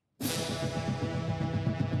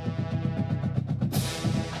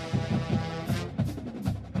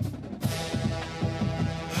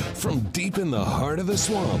From deep in the heart of the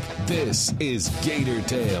swamp, this is Gator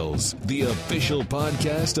Tales, the official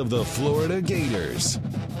podcast of the Florida Gators.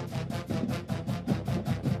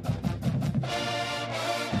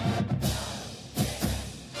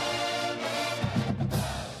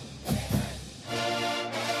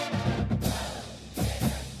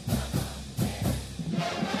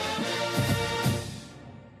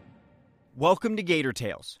 Welcome to Gator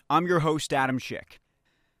Tales. I'm your host, Adam Schick.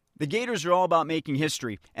 The Gators are all about making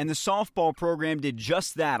history, and the softball program did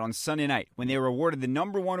just that on Sunday night when they were awarded the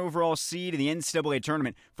number 1 overall seed in the NCAA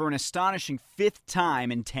tournament for an astonishing 5th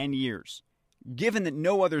time in 10 years. Given that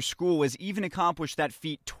no other school has even accomplished that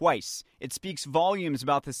feat twice, it speaks volumes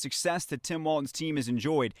about the success that Tim Walton's team has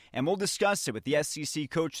enjoyed, and we'll discuss it with the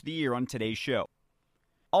SEC Coach of the Year on today's show.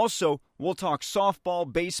 Also, we'll talk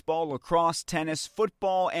softball, baseball, lacrosse, tennis,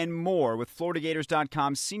 football, and more with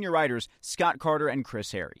FloridaGators.com's senior writers Scott Carter and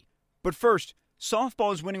Chris Harry. But first,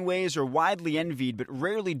 softball's winning ways are widely envied but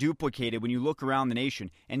rarely duplicated when you look around the nation,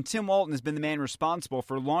 and Tim Walton has been the man responsible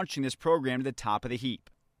for launching this program to the top of the heap.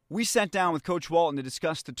 We sat down with Coach Walton to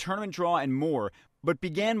discuss the tournament draw and more, but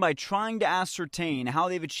began by trying to ascertain how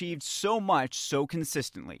they've achieved so much so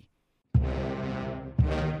consistently.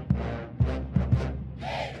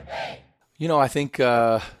 You know, I think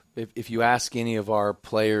if you ask any of our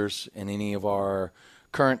players and any of our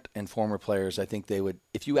current and former players, I think they would,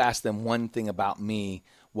 if you ask them one thing about me,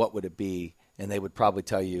 what would it be? And they would probably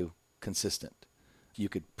tell you consistent. You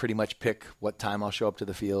could pretty much pick what time I'll show up to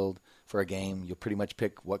the field for a game. You'll pretty much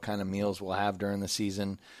pick what kind of meals we'll have during the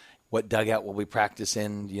season, what dugout will we practice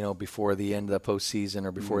in, you know, before the end of the postseason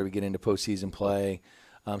or before we get into postseason play.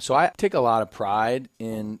 So I take a lot of pride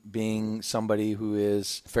in being somebody who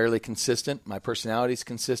is fairly consistent. My personality is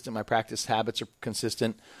consistent. My practice habits are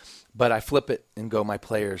consistent. But I flip it and go, my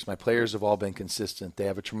players. My players have all been consistent. They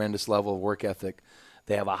have a tremendous level of work ethic.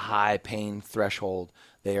 They have a high pain threshold.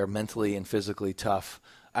 They are mentally and physically tough.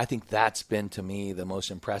 I think that's been, to me, the most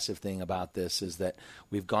impressive thing about this is that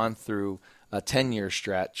we've gone through a 10-year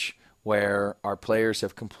stretch where our players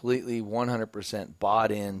have completely 100% bought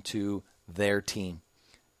into their team.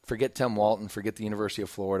 Forget Tim Walton, forget the University of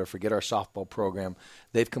Florida, forget our softball program.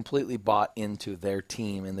 They've completely bought into their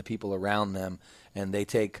team and the people around them, and they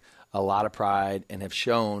take a lot of pride and have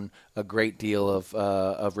shown a great deal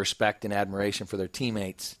of respect and admiration for their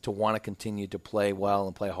teammates to want to continue to play well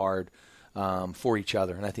and play hard for each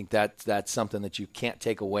other. And I think that's something that you can't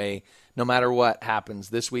take away no matter what happens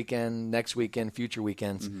this weekend, next weekend, future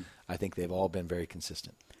weekends. I think they've all been very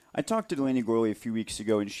consistent. I talked to Delaney Gorley a few weeks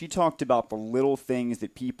ago, and she talked about the little things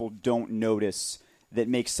that people don't notice that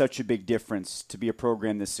make such a big difference to be a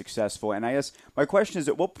program this successful. And I guess my question is,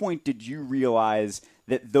 at what point did you realize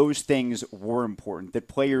that those things were important, that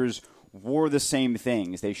players wore the same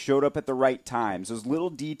things, they showed up at the right times, those little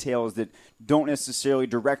details that don't necessarily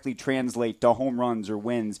directly translate to home runs or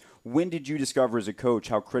wins? When did you discover as a coach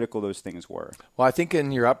how critical those things were? Well, I think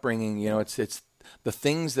in your upbringing, you know, it's the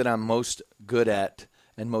things that I'm most good at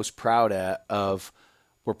and most proud of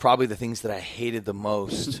were probably the things that I hated the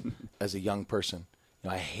most as a young person. You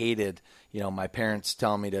know, I hated, my parents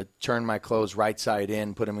telling me to turn my clothes right side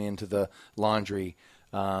in, putting me into the laundry,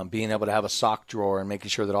 being able to have a sock drawer and making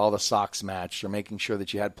sure that all the socks matched, or making sure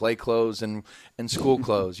that you had play clothes and school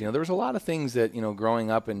clothes. There was a lot of things that,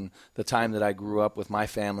 growing up in the time that I grew up with my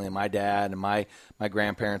family and my dad and my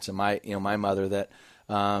grandparents and my mother that,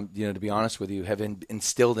 to be honest with you, have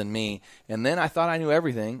instilled in me. And then I thought I knew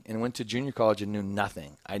everything and went to junior college and knew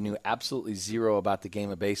nothing. I knew absolutely zero about the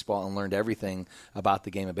game of baseball and learned everything about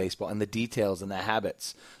the game of baseball and the details and the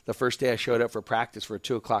habits. The first day I showed up for practice, for a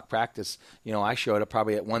 2 o'clock practice, I showed up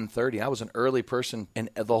probably at 1:30. I was an early person, and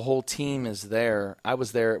the whole team is there. I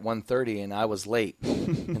was there at 1:30, and I was late.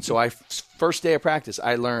 And so first day of practice,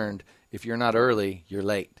 I learned, if you're not early, you're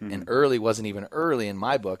late. Mm-hmm. And early wasn't even early in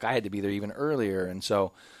my book. I had to be there even earlier. And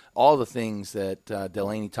so all the things that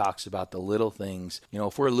Delaney talks about, the little things,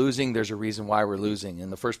 if we're losing, there's a reason why we're losing.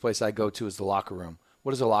 And the first place I go to is the locker room.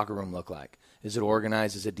 What does a locker room look like? Is it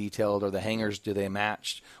organized? Is it detailed? Are the hangers, do they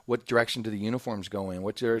match? What direction do the uniforms go in?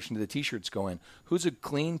 What direction do the T-shirts go in? Who's a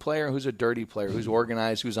clean player? Who's a dirty player? Who's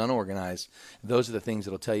organized? Who's unorganized? Those are the things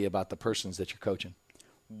that will tell you about the persons that you're coaching.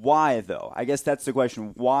 Why, though? I guess that's the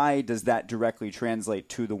question. Why does that directly translate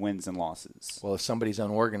to the wins and losses? Well, if somebody's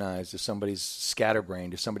unorganized, if somebody's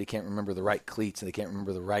scatterbrained, if somebody can't remember the right cleats and they can't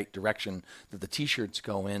remember the right direction that the T-shirts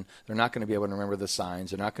go in, they're not going to be able to remember the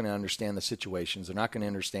signs. They're not going to understand the situations. They're not going to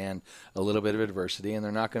understand a little bit of adversity, and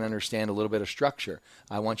they're not going to understand a little bit of structure.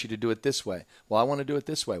 I want you to do it this way. Well, I want to do it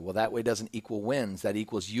this way. Well, that way doesn't equal wins. That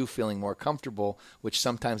equals you feeling more comfortable, which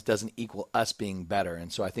sometimes doesn't equal us being better.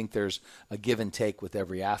 And so I think there's a give and take with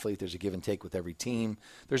every every athlete. There's a give and take with every team.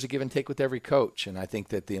 There's a give and take with every coach. And I think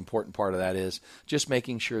that the important part of that is just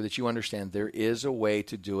making sure that you understand there is a way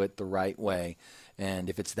to do it the right way. And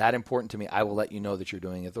if it's that important to me, I will let you know that you're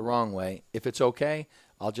doing it the wrong way. If it's okay,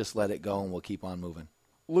 I'll just let it go and we'll keep on moving.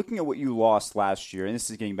 Looking at what you lost last year, and this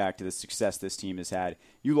is getting back to the success this team has had,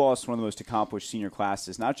 you lost one of the most accomplished senior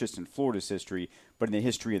classes, not just in Florida's history, but in the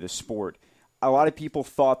history of the sport. A lot of people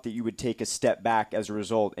thought that you would take a step back as a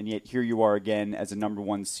result, and yet here you are again as a number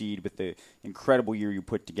 1 seed with the incredible year you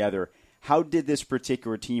put together. How did this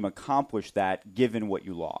particular team accomplish that, given what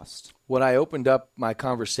you lost? When I opened up my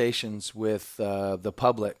conversations with the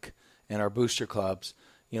public and our booster clubs,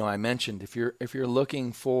 I mentioned if you're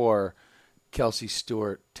looking for Kelsey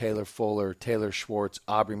Stewart, Taylor Fuller, Taylor Schwartz,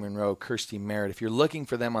 Aubrey Monroe, Kirstie Merritt. If you're looking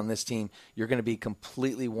for them on this team, you're going to be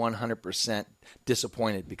completely 100%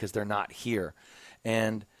 disappointed because they're not here.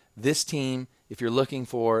 And this team, if you're looking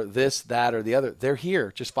for this, that, or the other, they're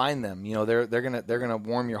here. Just find them. They're gonna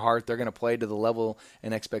warm your heart. They're gonna play to the level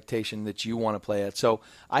and expectation that you want to play at. So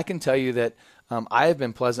I can tell you that I have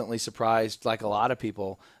been pleasantly surprised, like a lot of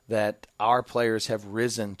people, that our players have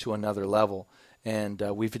risen to another level. And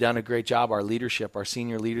we've done a great job. Our leadership, our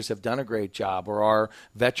senior leaders have done a great job, or our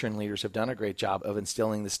veteran leaders have done a great job of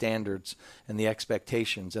instilling the standards and the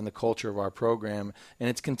expectations and the culture of our program. And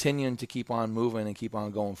it's continuing to keep on moving and keep on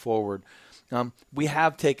going forward. We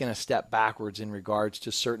have taken a step backwards in regards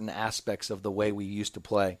to certain aspects of the way we used to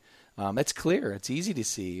play. It's clear. It's easy to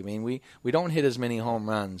see. I mean, we don't hit as many home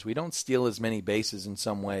runs. We don't steal as many bases in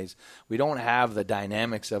some ways. We don't have the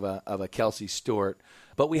dynamics of a Kelsey Stewart.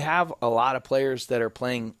 But we have a lot of players that are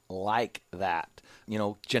playing like that.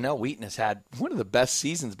 Janelle Wheaton has had one of the best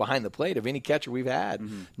seasons behind the plate of any catcher we've had,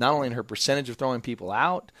 not only in her percentage of throwing people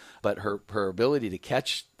out, but her ability to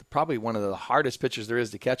catch probably one of the hardest pitchers there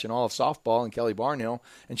is to catch in all of softball, in Kelly Barnhill,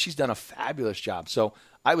 and she's done a fabulous job. So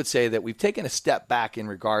I would say that we've taken a step back in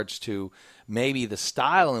regards to maybe the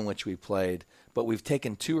style in which we played, but we've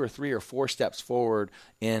taken 2 or 3 or 4 steps forward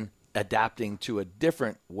in adapting to a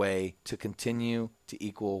different way to continue to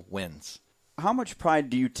equal wins. How much pride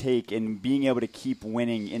do you take in being able to keep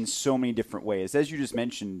winning in so many different ways? As you just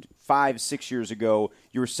mentioned, 5-6 years ago,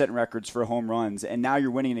 you were setting records for home runs, and now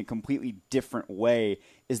you're winning in a completely different way.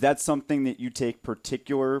 Is that something that you take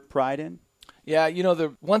particular pride in? Yeah,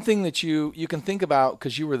 the one thing that you can think about,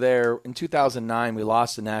 because you were there, in 2009, we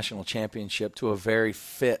lost the national championship to a very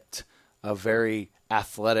fit, a very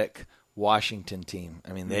athletic Washington team.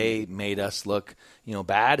 I mean, they made us look,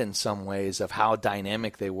 bad in some ways of how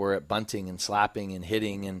dynamic they were at bunting and slapping and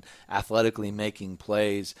hitting and athletically making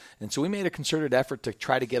plays. And so we made a concerted effort to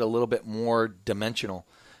try to get a little bit more dimensional.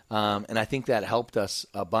 And I think that helped us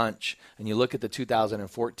a bunch. And you look at the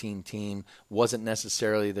 2014 team, wasn't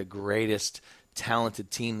necessarily the greatest talented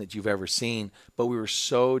team that you've ever seen, but we were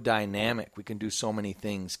so dynamic. We can do so many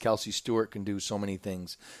things. Kelsey Stewart can do so many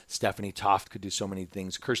things. Stephanie Toft could do so many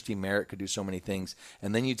things. Kirstie Merritt could do so many things.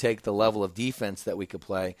 And then you take the level of defense that we could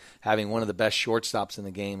play, having one of the best shortstops in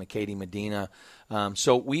the game, Katie Medina.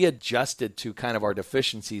 So we adjusted to kind of our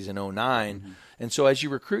deficiencies in 2009. And so as you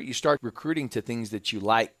recruit, you start recruiting to things that you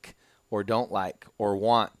like or don't like or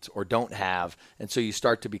want or don't have. And so you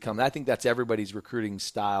start to become, I think that's everybody's recruiting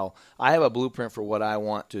style. I have a blueprint for what I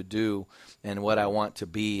want to do and what I want to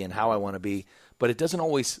be and how I want to be, but it doesn't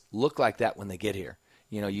always look like that when they get here.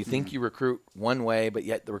 You think you recruit one way, but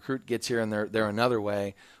yet the recruit gets here and they're another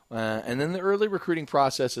way. And then the early recruiting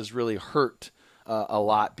process has really hurt a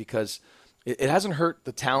lot because it hasn't hurt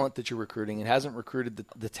the talent that you're recruiting. It hasn't recruited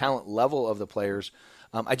the talent level of the players.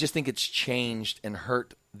 I just think it's changed and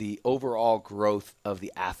hurt the overall growth of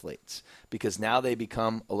the athletes because now they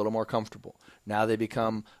become a little more comfortable. Now they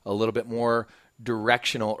become a little bit more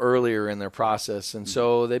directional earlier in their process, and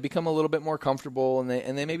so they become a little bit more comfortable, and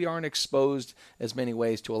they maybe aren't exposed as many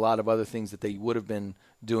ways to a lot of other things that they would have been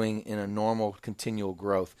doing in a normal continual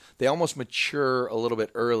growth. They almost mature a little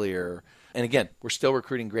bit earlier. And again, we're still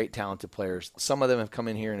recruiting great talented players. Some of them have come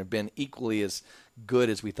in here and have been equally as good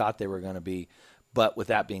as we thought they were going to be. But with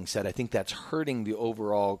that being said, I think that's hurting the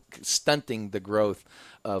overall, stunting the growth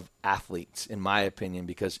of athletes, in my opinion,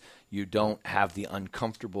 because you don't have the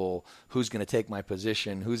uncomfortable, who's going to take my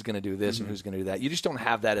position, who's going to do this and who's going to do that. You just don't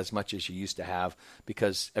have that as much as you used to have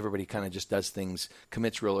because everybody kind of just does things,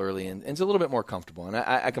 commits real early, and it's a little bit more comfortable. And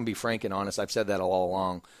I can be frank and honest. I've said that all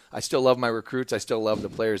along. I still love my recruits. I still love the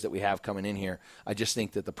players that we have coming in here. I just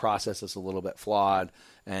think that the process is a little bit flawed,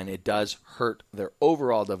 and it does hurt their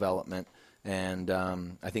overall development. And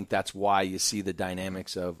I think that's why you see the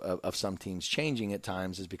dynamics of some teams changing at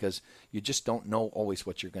times is because you just don't know always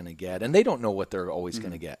what you're going to get. And they don't know what they're always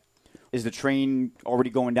going to get. is the train already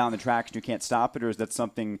going down the tracks and you can't stop it, or is that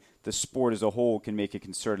something the sport as a whole can make a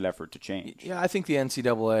concerted effort to change? Yeah, I think the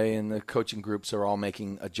NCAA and the coaching groups are all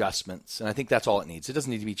making adjustments, and I think that's all it needs. It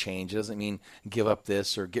doesn't need to be changed. It doesn't mean give up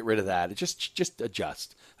this or get rid of that. It just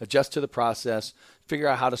adjust to the process, figure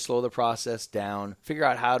out how to slow the process down, figure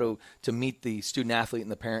out how to meet the student athlete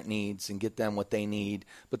and the parent needs and get them what they need,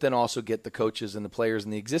 but then also get the coaches and the players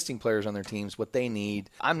and the existing players on their teams what they need.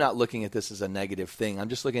 I'm not looking at this as a negative thing. I'm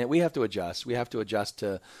just looking at we have to adjust. We have to adjust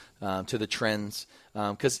to the trends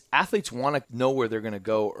because athletes want to know where they're going to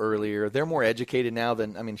go earlier. They're more educated now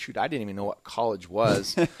than, I didn't even know what college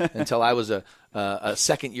was until I was a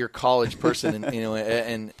second-year college person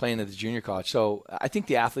and playing at the junior college. So I think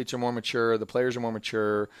the athletes are more mature. The players are more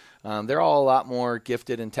mature. They're all a lot more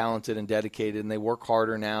gifted and talented and dedicated, and they work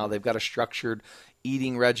harder now. They've got a structured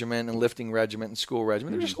eating regimen and lifting regimen and school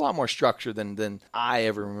regimen. They're just a lot more structured than I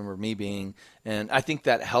ever remember me being. And I think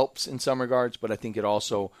that helps in some regards, but I think it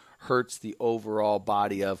also hurts the overall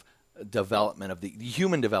body of development of the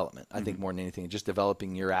human development, I think, more than anything, just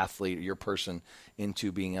developing your athlete or your person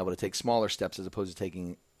into being able to take smaller steps as opposed to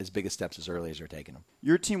taking as big a steps as early as they're taking them.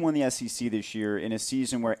 Your team won the SEC this year in a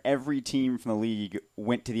season where every team from the league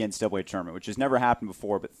went to the NCAA tournament, which has never happened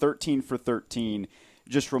before, but 13 for 13,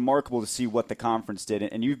 just remarkable to see what the conference did.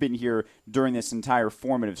 And you've been here during this entire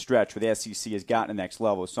formative stretch where the SEC has gotten to the next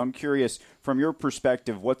level. So I'm curious, from your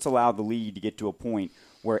perspective, what's allowed the league to get to a point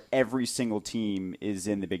where every single team is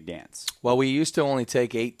in the big dance? Well, we used to only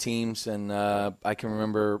take 8 teams, and I can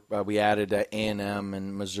remember we added A&M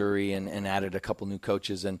and Missouri and added a couple new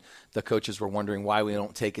coaches, and the coaches were wondering why we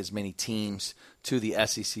don't take as many teams to the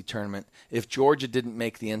SEC tournament. If Georgia didn't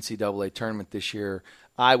make the NCAA tournament this year,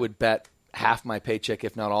 I would bet half my paycheck,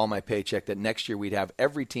 if not all my paycheck, that next year we'd have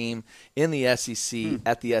every team in the SEC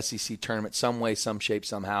at the SEC tournament some way, some shape,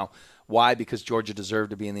 somehow. Why? Because Georgia deserved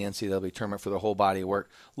to be in the NCAA tournament for their whole body of work.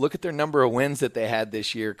 Look at their number of wins that they had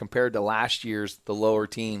this year compared to last year's, the lower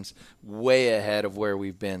teams, way ahead of where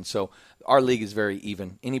we've been. So our league is very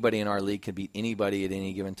even. Anybody in our league can beat anybody at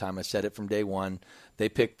any given time. I said it from day one. They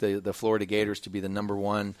picked the Florida Gators to be the number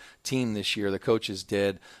one team this year. The coaches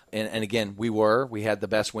did. And again, we had the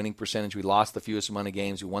best winning percentage. We lost the fewest amount of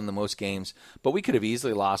games. We won the most games. But we could have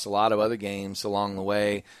easily lost a lot of other games along the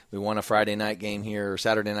way. We won a Friday night game here or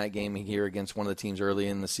Saturday night game here against one of the teams early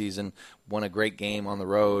in the season. Won a great game on the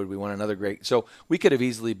road. We won another great. So we could have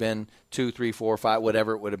easily been 2, 3, 4, 5,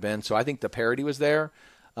 whatever it would have been. So I think the parity was there.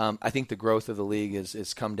 I think the growth of the league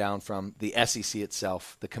is come down from the SEC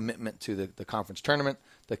itself, the commitment to the conference tournament,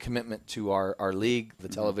 the commitment to our league, the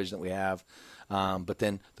television that we have, but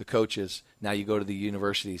then the coaches. Now you go to the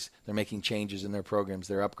universities, they're making changes in their programs,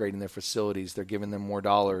 they're upgrading their facilities, they're giving them more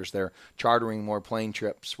dollars, they're chartering more plane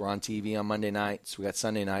trips. We're on TV on Monday nights. We got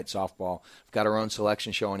Sunday night softball. We've got our own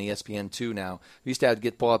selection show on ESPN2 now. We used to have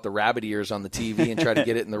to pull out the rabbit ears on the TV and try to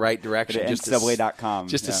get it in the right direction. NCAA.com.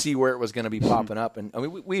 Just to see where it was going to be popping up. And I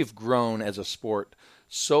mean, we've grown as a sport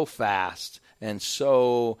so fast and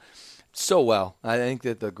so well. I think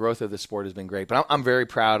that the growth of the sport has been great. But I'm very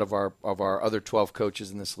proud of our other 12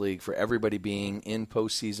 coaches in this league, for everybody being in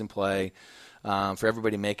postseason play, for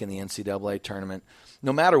everybody making the NCAA tournament.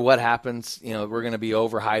 No matter what happens, we're going to be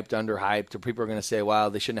overhyped, underhyped, or people are going to say, wow,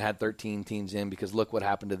 they shouldn't have had 13 teams in because look what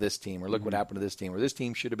happened to this team, or look what happened to this team, or this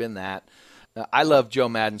team should have been that. I love Joe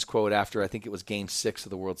Madden's quote after, I think it was Game 6 of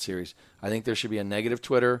the World Series. I think there should be a negative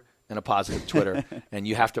Twitter and a positive Twitter, and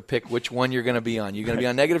you have to pick which one you're going to be on. You're going to be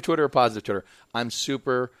on negative Twitter or positive Twitter. I'm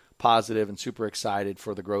super positive and super excited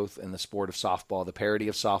for the growth in the sport of softball, the parity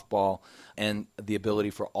of softball, and the ability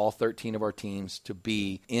for all 13 of our teams to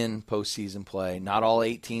be in postseason play. Not all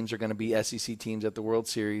 8 teams are going to be SEC teams at the World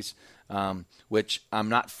Series, which I'm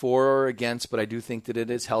not for or against, but I do think that it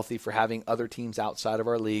is healthy for having other teams outside of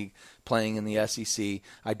our league playing in the SEC.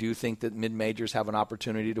 I do think that mid-majors have an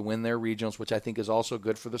opportunity to win their regionals, which I think is also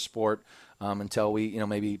good for the sport, until we,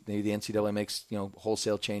 maybe the NCAA makes,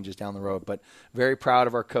 wholesale changes down the road. But very proud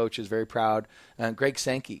of our coaches, very proud. Greg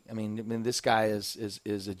Sankey, I mean, this guy is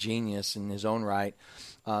a genius in his own right.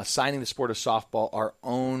 Signing the sport of softball, our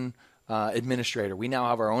own administrator. We now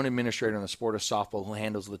have our own administrator in the sport of softball who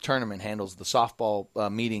handles the tournament, handles the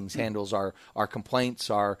softball meetings, handles our complaints,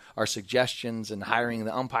 our suggestions, and hiring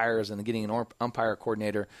the umpires and getting an umpire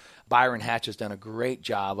coordinator. Byron Hatch has done a great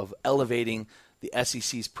job of elevating the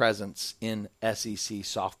SEC's presence in SEC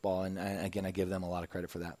softball, and again, I give them a lot of credit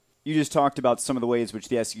for that. You just talked about some of the ways which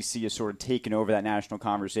the SEC has sort of taken over that national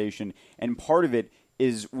conversation, and part of it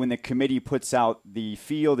is when the committee puts out the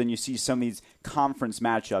field and you see some of these conference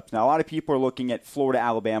matchups. Now, a lot of people are looking at Florida,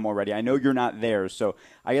 Alabama already. I know you're not there, so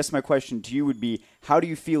I guess my question to you would be, how do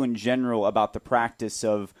you feel in general about the practice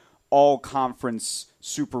of all-conference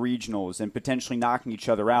super regionals and potentially knocking each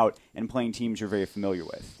other out and playing teams you're very familiar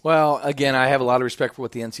with? Well, again, I have a lot of respect for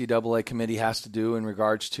what the NCAA committee has to do in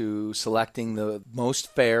regards to selecting the most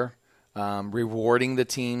fair, rewarding the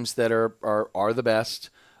teams that are the best,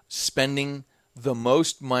 spending the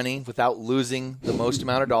most money without losing the most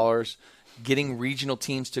amount of dollars, getting regional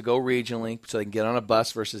teams to go regionally so they can get on a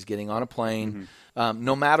bus versus getting on a plane.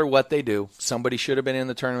 No matter what they do, somebody should have been in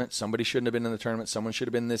the tournament, somebody shouldn't have been in the tournament, someone should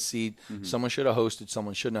have been this seed, someone should have hosted,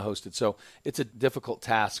 someone shouldn't have hosted. So it's a difficult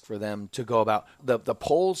task for them to go about. The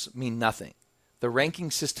polls mean nothing. The ranking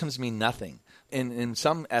systems mean nothing. In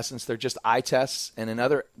some essence, they're just eye tests, and in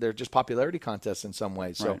other, they're just popularity contests in some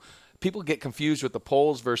ways. So people get confused with the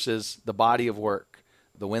polls versus the body of work,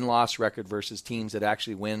 the win-loss record versus teams that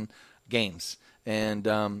actually win games. And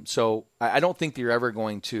so I don't think that you're ever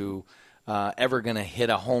going to hit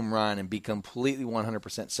a home run and be completely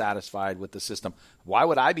 100% satisfied with the system. Why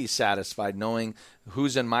would I be satisfied knowing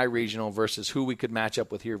who's in my regional versus who we could match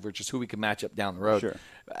up with here versus who we could match up down the road? Sure.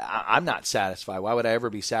 I'm not satisfied. Why would I ever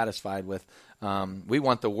be satisfied with we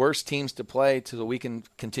want the worst teams to play so we can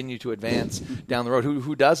continue to advance down the road.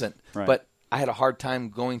 Who doesn't? Right. But I had a hard time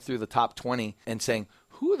going through the top 20 and saying,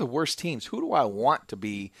 who are the worst teams? Who do I want to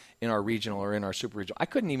be in our regional or in our super regional? I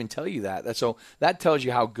couldn't even tell you that. So that tells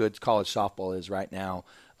you how good college softball is right now.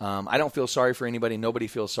 I don't feel sorry for anybody. Nobody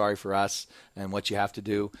feels sorry for us and what you have to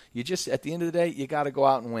do. You just, at the end of the day, you got to go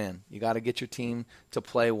out and win. You got to get your team to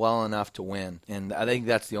play well enough to win. And I think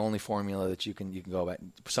that's the only formula that you can go about.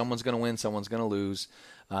 Someone's going to win, someone's going to lose.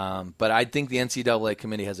 But I think the NCAA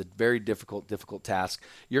committee has a very difficult task.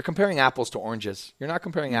 You're comparing apples to oranges. You're not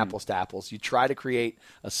comparing apples to apples. You try to create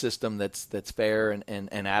a system that's fair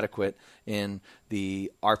and adequate in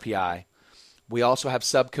the RPI. We also have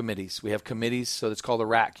subcommittees. We have committees, so it's called a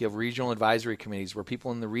RAC. You have regional advisory committees where people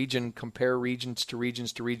in the region compare regions to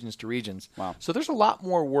regions to regions to regions. Wow. So there's a lot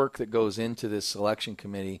more work that goes into this selection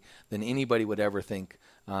committee than anybody would ever think.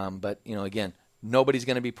 But, again, nobody's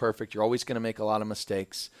going to be perfect. You're always going to make a lot of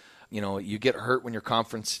mistakes. You get hurt when your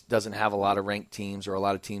conference doesn't have a lot of ranked teams or a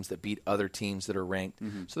lot of teams that beat other teams that are ranked.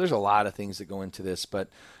 So there's a lot of things that go into this. But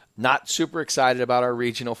not super excited about our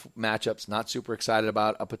regional matchups, not super excited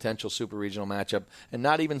about a potential super regional matchup, and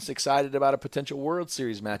not even excited about a potential World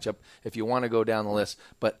Series matchup if you want to go down the list.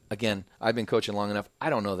 But, again, I've been coaching long enough. I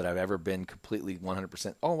don't know that I've ever been completely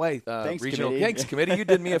 100%. Oh, wait, thanks, regional. committee. Thanks, committee. You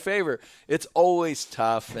did me a favor. It's always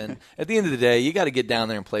tough. And at the end of the day, you got to get down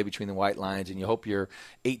there and play between the white lines, and you hope your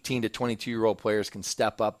 18 to 22-year-old players can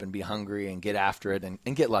step up and be hungry and get after it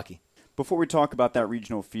and get lucky. Before we talk about that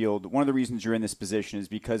regional field, one of the reasons you're in this position is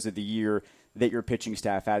because of the year that your pitching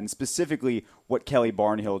staff had, and specifically what Kelly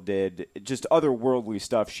Barnhill did, just otherworldly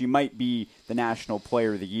stuff. She might be the National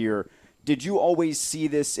Player of the Year. Did you always see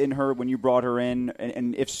this in her when you brought her in?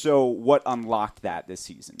 And if so, what unlocked that this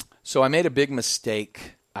season? So I made a big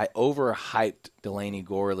mistake. I overhyped Delaney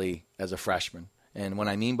Gorley as a freshman. And what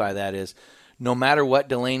I mean by that is no matter what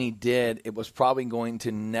Delaney did, it was probably going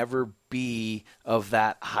to never be of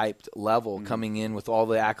that hyped level coming in with all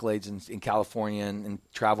the accolades in California and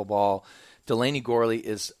travel ball. Delaney Gorley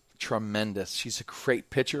is tremendous. She's a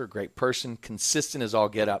great pitcher, a great person, consistent as all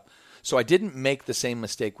get up. So I didn't make the same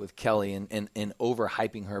mistake with Kelly in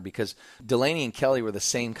overhyping her because Delaney and Kelly were the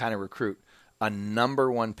same kind of recruit, a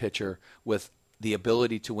number one pitcher with the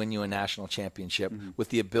ability to win you a national championship, with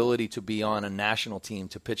the ability to be on a national team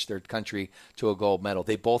to pitch their country to a gold medal.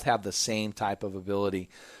 They both have the same type of ability.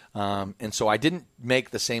 And so I didn't make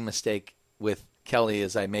the same mistake with Kelly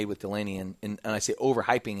as I made with Delaney. And I say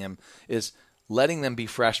overhyping him is letting them be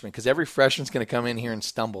freshmen, because every freshman's going to come in here and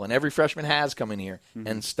stumble. And every freshman has come in here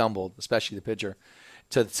and stumbled, especially the pitcher.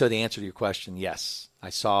 So the answer to your question, yes, I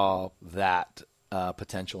saw that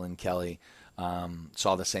potential in Kelly.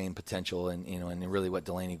 Saw the same potential in really what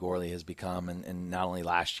Delaney Gorley has become, and not only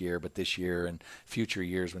last year but this year and future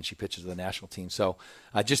years when she pitches the national team. So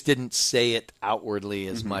I just didn't say it outwardly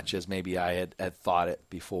as much as maybe I had thought it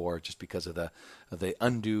before, just because of the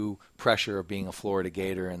undue pressure of being a Florida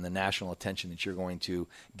Gator and the national attention that you're going to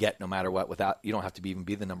get no matter what. You don't have to even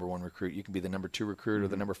be the number one recruit. You can be the number 2 recruit or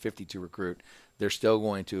the number 52 recruit. They're still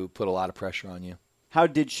going to put a lot of pressure on you. How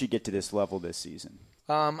did she get to this level this season?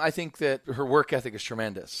 I think that her work ethic is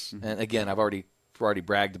tremendous. And again, I've already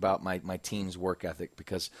bragged about my team's work ethic,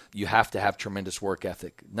 because you have to have tremendous work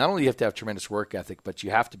ethic. Not only do you have to have tremendous work ethic, but you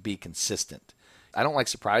have to be consistent. I don't like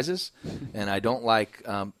surprises, and I don't like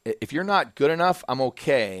if you're not good enough, I'm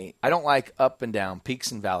okay. I don't like up and down,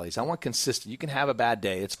 peaks and valleys. I want consistent. You can have a bad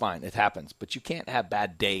day. It's fine. It happens. But you can't have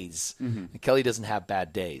bad days. And Kelly doesn't have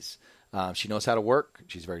bad days. She knows how to work.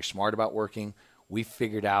 She's very smart about working. We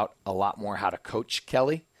figured out a lot more how to coach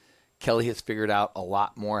Kelly. Kelly has figured out a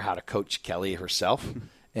lot more how to coach Kelly herself.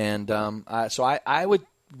 And so I would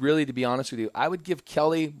really, to be honest with you, I would give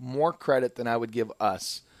Kelly more credit than I would give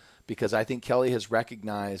us, because I think Kelly has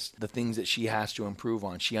recognized the things that she has to improve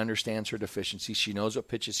on. She understands her deficiencies. She knows what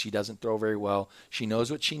pitches she doesn't throw very well. She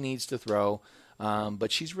knows what she needs to throw.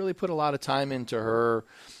 But she's really put a lot of time into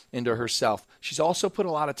herself. She's also put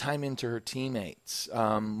a lot of time into her teammates,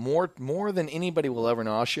 more than anybody will ever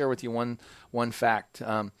know. I'll share with you one fact.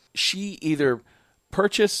 She either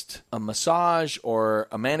purchased a massage or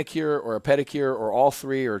a manicure or a pedicure or all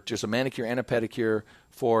three, or just a manicure and a pedicure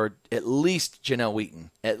for at least Janelle Wheaton.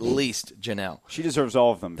 At least Janelle. She deserves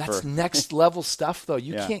all of them. That's next level stuff, though.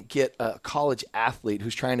 You can't get a college athlete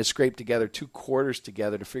who's trying to scrape together 2 quarters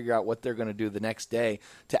together to figure out what they're going to do the next day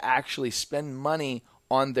to actually spend money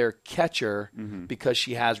on their catcher because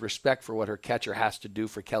she has respect for what her catcher has to do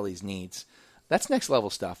for Kelly's needs. That's next level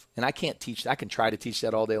stuff, and I can't teach. I can try to teach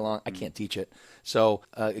that all day long. I can't teach it. So,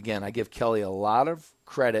 again, I give Kelly a lot of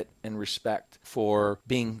credit and respect for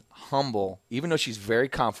being humble, even though she's very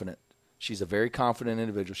confident. She's a very confident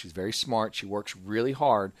individual. She's very smart. She works really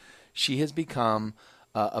hard. She has become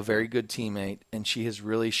a very good teammate, and she has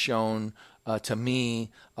really shown to me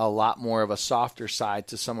a lot more of a softer side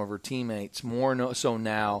to some of her teammates, more so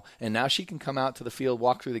now. And now she can come out to the field,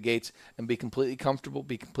 walk through the gates, and be completely comfortable,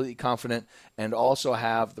 be completely confident, and also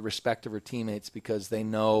have the respect of her teammates because they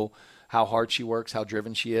know how hard she works, how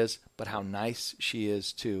driven she is, but how nice she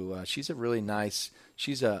is too. She's a very nice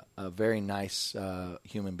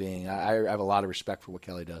human being. I have a lot of respect for what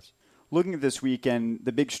Kelly does. Looking at this weekend,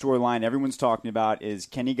 the big storyline everyone's talking about is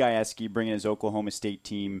Kenny Gajewski bringing his Oklahoma State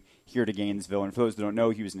team here to Gainesville. And for those that don't know,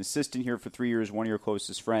 he was an assistant here for 3 years, one of your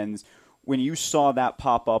closest friends. When you saw that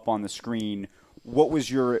pop up on the screen, what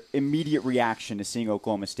was your immediate reaction to seeing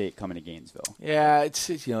Oklahoma State coming to Gainesville? Yeah, it's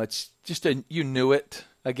just you knew it.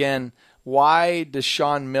 Again, why does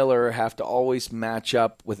Sean Miller have to always match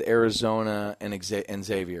up with Arizona and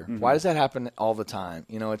Xavier? Mm-hmm. Why does that happen all the time?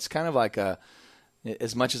 It's kind of like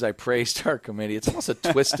as much as I praised our committee, it's almost a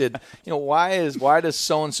twisted. Why does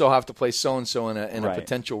so and so have to play so and so in a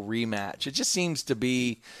potential rematch? It just seems to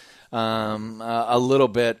be a little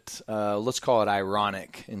bit, let's call it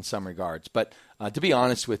ironic in some regards. But to be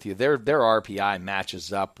honest with you, their RPI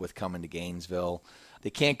matches up with coming to Gainesville. They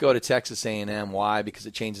can't go to Texas A&M. Why? Because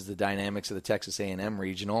it changes the dynamics of the Texas A&M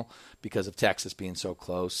regional because of Texas being so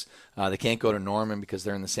close. They can't go to Norman because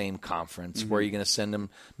they're in the same conference. Mm-hmm. Where are you going to send them?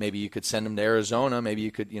 Maybe you could send them to Arizona. Maybe you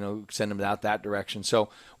could, send them out that direction. So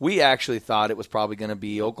we actually thought it was probably going to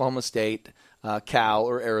be Oklahoma State, Cal,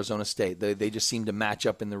 or Arizona State. They just seem to match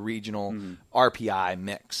up in the regional RPI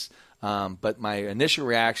mix. But my initial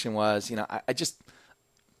reaction was,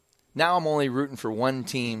 now I'm only rooting for one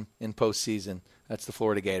team in postseason. That's the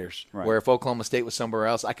Florida Gators. Right. Where if Oklahoma State was somewhere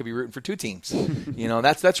else, I could be rooting for 2 teams.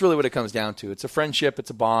 That's really what it comes down to. It's a friendship. It's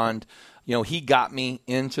a bond. He got me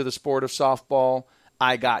into the sport of softball.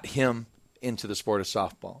 I got him into the sport of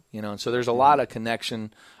softball. And so there's a lot of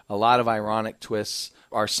connection, a lot of ironic twists.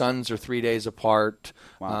 Our sons are 3 days apart.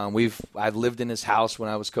 Wow. I've lived in his house when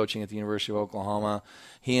I was coaching at the University of Oklahoma.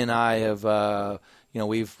 He and I have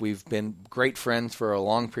we've been great friends for a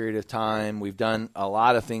long period of time. We've done a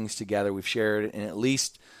lot of things together. We've shared in at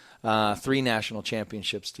least 3 national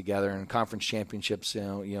championships together and conference championships.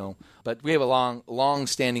 But we have a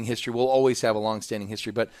long-standing history. We'll always have a long-standing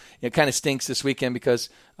history. But it kind of stinks this weekend because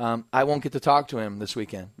I won't get to talk to him this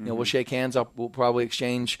weekend. Mm-hmm. We'll shake hands. We'll probably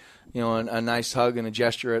exchange a nice hug and a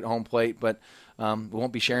gesture at home plate, but. We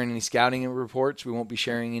won't be sharing any scouting reports. We won't be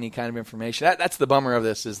sharing any kind of information. That's the bummer of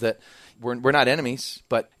this is that we're not enemies.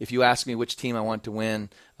 But if you ask me which team I want to win,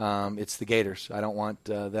 it's the Gators. I don't want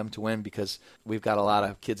them to win because we've got a lot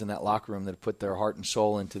of kids in that locker room that have put their heart and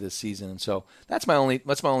soul into this season. And so that's my only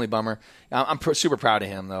bummer. I'm super proud of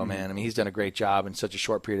him, though, man. I mean, he's done a great job in such a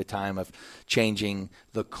short period of time of changing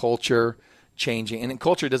the culture, and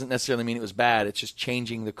culture doesn't necessarily mean it was bad. It's just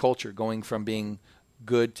changing the culture, going from being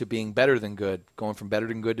good to being better than good, going from better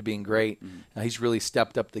than good to being great. Mm-hmm. He's really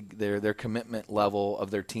stepped up their commitment level of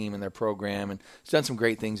their team and their program, and he's done some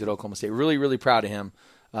great things at Oklahoma State. Really, really proud of him.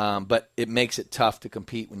 But it makes it tough to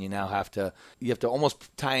compete when you now have to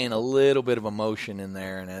almost tie in a little bit of emotion in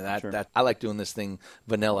there, and that I like doing this thing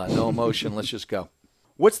vanilla, no emotion. Let's just go.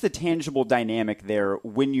 What's the tangible dynamic there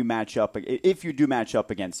when you match up, if you do match up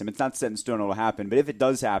against him? It's not set in stone it'll happen, but if it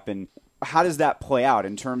does happen, how does that play out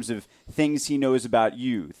in terms of things he knows about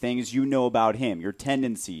you, things you know about him, your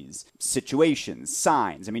tendencies, situations,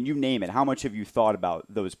 signs? I mean, you name it. How much have you thought about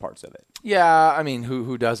those parts of it? Yeah, I mean,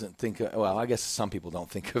 who doesn't think – well, I guess some people don't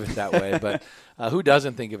think of it that way, but who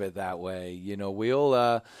doesn't think of it that way? You know,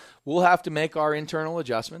 we'll have to make our internal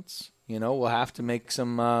adjustments. You know, we'll have to make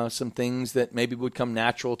some things that maybe would come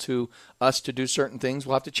natural to us to do certain things.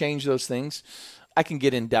 We'll have to change those things. I can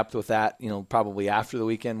get in depth with that, you know, probably after the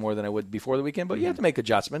weekend more than I would before the weekend. But you have to make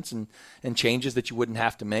adjustments and changes that you wouldn't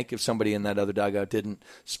have to make if somebody in that other dugout didn't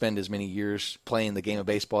spend as many years playing the game of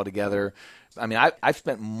baseball together. I mean, I've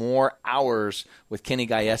spent more hours with Kenny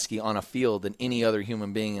Gajewski on a field than any other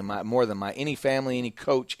human being more than any family, any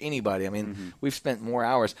coach, anybody. I mean, we've spent more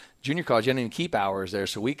hours. Junior college, you don't even keep hours there,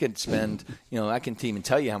 so we could spend, you know, I can't even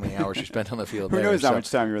tell you how many hours we spent on the field. Who knows how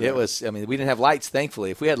much time you were there? It was, I mean, we didn't have lights,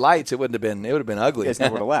 thankfully. If we had lights, it would have been ugly. You guys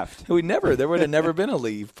never would have left. There would have never been a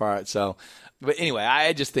leave part. So, but anyway,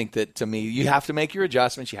 I just think that to me, you have to make your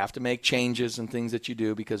adjustments. You have to make changes and things that you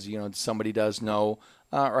do because, you know, somebody does know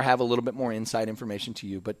or have a little bit more inside information to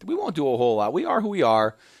you. But we won't do a whole lot. We are who we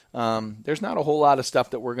are. There's not a whole lot of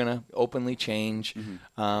stuff that we're going to openly change.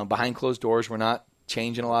 Behind closed doors, we're not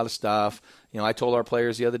changing a lot of stuff. You know, I told our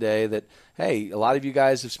players the other day that, hey, a lot of you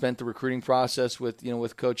guys have spent the recruiting process with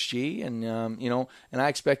Coach G, and and I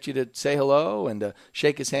expect you to say hello and to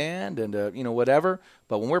shake his hand and whatever.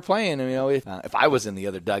 But when we're playing, if I was in the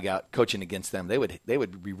other dugout coaching against them, they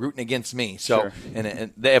would be rooting against me. So sure.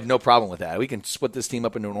 and they have no problem with that. We can split this team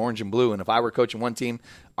up into an orange and blue, and if I were coaching one team,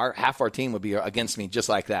 half our team would be against me just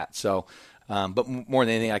like that. So, but more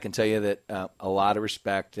than anything, I can tell you that a lot of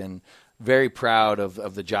respect and very proud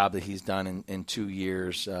of the job that he's done in 2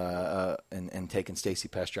 years and taking Stacy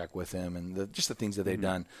Pestrak with him and just the things that they've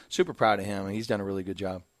done. Super proud of him, and he's done a really good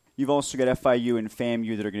job. You've also got FIU and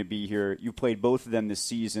FAMU that are going to be here. You played both of them this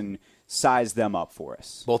season. Size them up for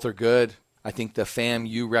us. Both are good. I think the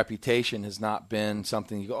FAMU reputation has not been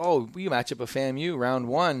something you go, oh, you match up a FAMU round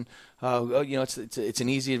one. It's an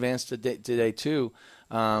easy advance today too.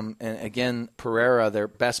 And again, Pereira, their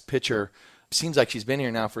best pitcher, seems like she's been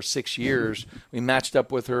here now for 6 years. We matched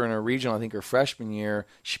up with her in her regional, I think her freshman year.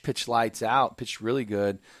 She pitched lights out, pitched really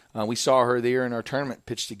good. We saw her there in our tournament,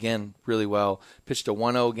 pitched again really well. Pitched a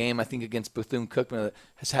 1-0 game, I think, against Bethune-Cookman.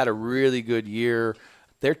 Has had a really good year.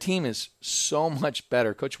 Their team is so much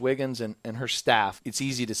better. Coach Wiggins and her staff, it's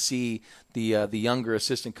easy to see the younger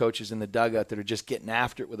assistant coaches in the dugout that are just getting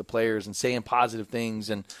after it with the players and saying positive things.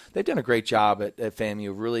 And they've done a great job at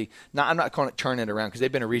FAMU. Really, I'm not calling it turning it around because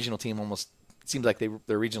they've been a regional team almost. It seems like they're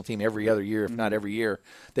a regional team every other year, if not every year.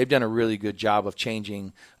 They've done a really good job of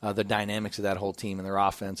changing the dynamics of that whole team and their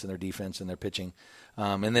offense and their defense and their pitching.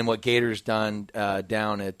 And then what Gator's done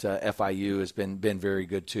down at FIU has been very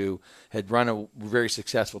good too. Had run a very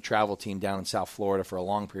successful travel team down in South Florida for a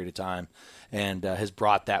long period of time and has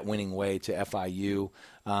brought that winning way to FIU.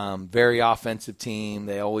 Very offensive team.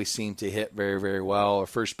 They always seem to hit very, very well. A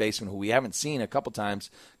first baseman who we haven't seen a couple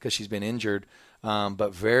times because she's been injured.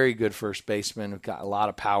 But very good first baseman. Got a lot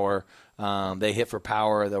of power. They hit for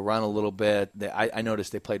power. They'll run a little bit. I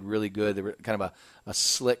noticed they played really good. They were kind of a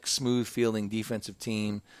slick, smooth fielding defensive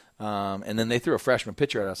team. And then they threw a freshman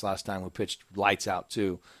pitcher at us last time who pitched lights out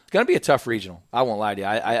too. It's going to be a tough regional. I won't lie to you.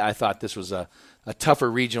 I thought this was a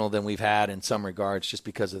tougher regional than we've had in some regards just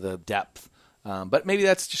because of the depth. But maybe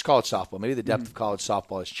that's just college softball. Maybe the depth of college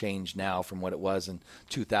softball has changed now from what it was in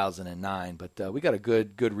 2009. But we got a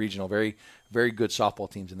good regional, very, very good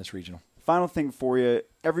softball teams in this regional. Final thing for you,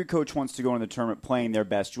 every coach wants to go into the tournament playing their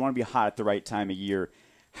best. You want to be hot at the right time of year.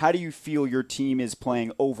 How do you feel your team is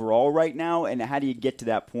playing overall right now, and how do you get to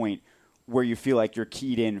that point where you feel like you're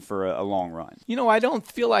keyed in for a long run? I don't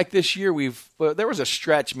feel like this year there was a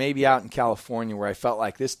stretch maybe out in California where I felt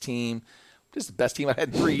like this team – this is the best team I've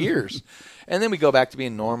had in 3 years. And then we go back to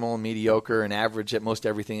being normal and mediocre and average at most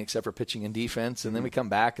everything except for pitching and defense. And then we come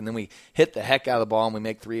back and then we hit the heck out of the ball and we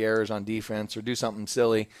make 3 errors on defense or do something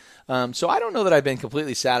silly. So I don't know that I've been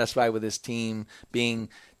completely satisfied with this team being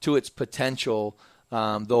to its potential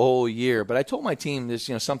the whole year. But I told my team this,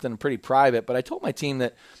 something pretty private, but I told my team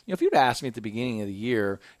that, if you'd asked me at the beginning of the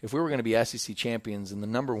year if we were going to be SEC champions and the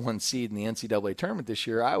number 1 seed in the NCAA tournament this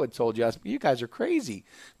year, I would have told you guys are crazy.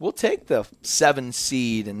 We'll take the 7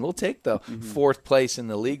 seed and we'll take the 4th place in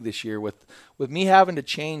the league this year with me having to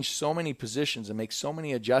change so many positions and make so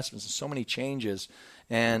many adjustments and so many changes.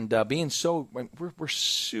 And we're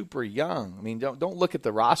super young. I mean, don't look at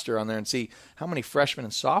the roster on there and see how many freshmen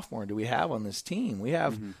and sophomore do we have on this team. We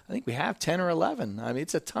have, I think we have 10 or 11. I mean,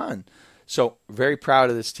 it's a ton. So very proud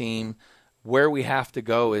of this team. where we have to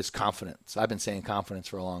go is confidence. I've been saying confidence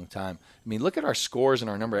for a long time. I mean, look at our scores and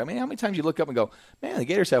our number. I mean, how many times you look up and go, man, the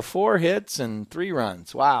Gators have 4 hits and 3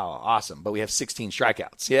 runs. Wow, awesome. But we have 16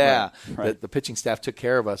 strikeouts. Yeah, right. The pitching staff took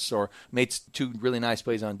care of us or made 2 really nice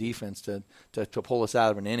plays on defense to pull us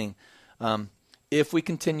out of an inning. If we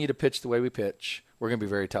continue to pitch the way we pitch, we're going to be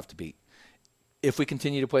very tough to beat. If we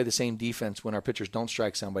continue to play the same defense when our pitchers don't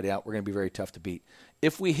strike somebody out, we're going to be very tough to beat.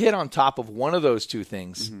 If we hit on top of one of those 2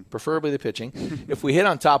 things, preferably the pitching, if we hit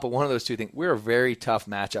on top of one of those 2 things, we're a very tough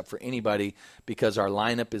matchup for anybody because our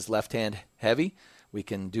lineup is left-hand heavy. We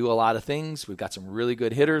can do a lot of things. We've got some really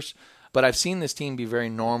good hitters. But I've seen this team be very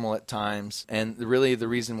normal at times, and really the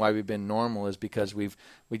reason why we've been normal is because we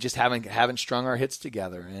just haven't strung our hits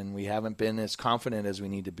together, and we haven't been as confident as we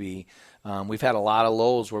need to be. We've had a lot of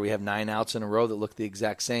lulls where we have 9 outs in a row that look the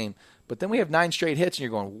exact same, but then we have 9 straight hits, and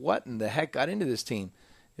you're going, what in the heck got into this team?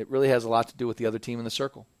 It really has a lot to do with the other team in the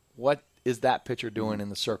circle. What is that pitcher doing in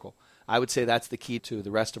the circle? I would say that's the key to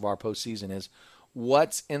the rest of our postseason is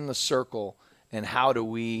what's in the circle, and how do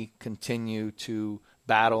we continue to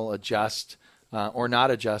battle, adjust, or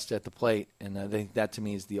not adjust at the plate. And I think that, to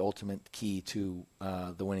me, is the ultimate key to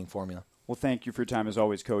the winning formula. Well, thank you for your time as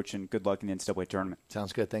always, Coach, and good luck in the NCAA tournament.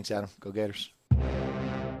 Sounds good. Thanks, Adam. Go Gators.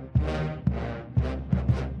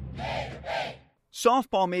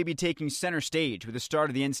 Softball may be taking center stage with the start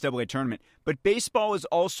of the NCAA tournament, but baseball is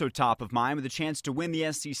also top of mind with a chance to win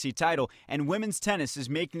the SEC title, and women's tennis is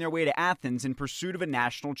making their way to Athens in pursuit of a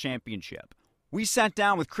national championship. We sat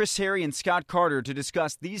down with Chris Harry and Scott Carter to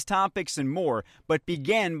discuss these topics and more, but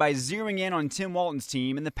began by zeroing in on Tim Walton's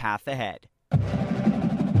team and the path ahead.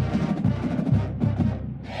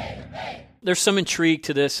 There's some intrigue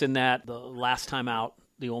to this in that the last time out,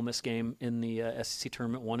 the Ole Miss game in the SEC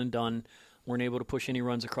tournament, one and done, weren't able to push any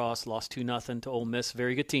runs across, lost 2-0 to Ole Miss.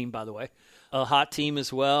 Very good team, by the way. A hot team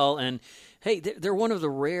as well. And, hey, they're one of the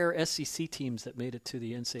rare SEC teams that made it to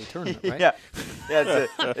the NCAA tournament, right? yeah,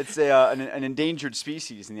 it's an endangered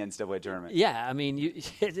species in the NCAA tournament. Yeah, I mean,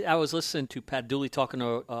 I was listening to Pat Dooley talking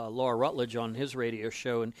to Laura Rutledge on his radio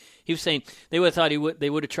show, and he was saying they would have thought they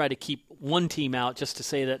would have tried to keep one team out just to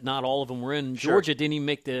say that not all of them were in. Sure. Georgia didn't even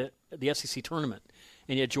make the SEC tournament.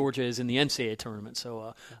 And yet Georgia is in the NCAA tournament.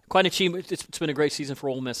 So quite an achievement. It's been a great season for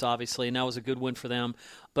Ole Miss, obviously, and that was a good win for them.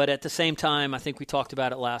 But at the same time, I think we talked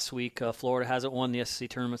about it last week, Florida hasn't won the SEC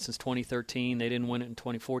tournament since 2013. They didn't win it in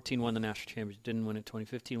 2014, won the national championship, didn't win it in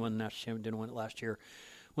 2015, won the national championship, didn't win it last year.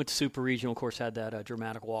 Went to Super Regional, of course, had that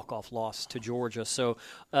dramatic walk-off loss to Georgia. So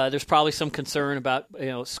there's probably some concern about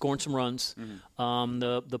scoring some runs. Mm-hmm.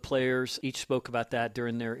 The players each spoke about that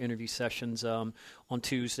during their interview sessions on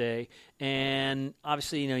Tuesday. And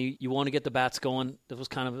obviously, you want to get the bats going. That was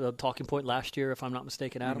kind of a talking point last year, if I'm not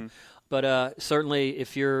mistaken, Adam. Mm-hmm. But certainly,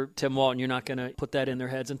 if you're Tim Walton, you're not going to put that in their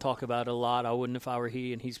heads and talk about it a lot. I wouldn't if I were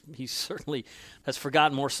he, and he's certainly has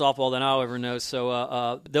forgotten more softball than I'll ever know.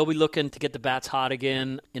 So they'll be looking to get the bats hot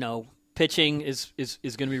again. Pitching is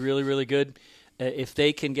going to be really, really good. If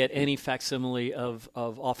they can get any facsimile of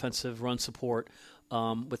offensive run support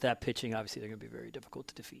with that pitching, obviously they're going to be very difficult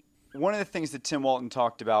to defeat. One of the things that Tim Walton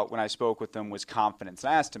talked about when I spoke with him was confidence.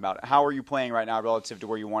 And I asked him about how are you playing right now relative to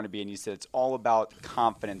where you want to be, and he said it's all about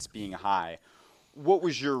confidence being high. What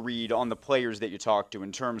was your read on the players that you talked to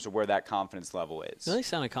in terms of where that confidence level is? They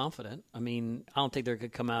sounded confident. I mean, I don't think they're going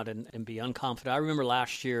to come out and be unconfident. I remember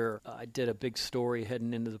last year I did a big story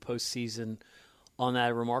heading into the postseason on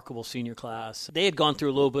that remarkable senior class. They had gone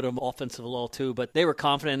through a little bit of offensive lull too, but they were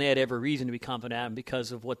confident. They had every reason to be confident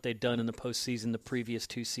because of what they'd done in the postseason the previous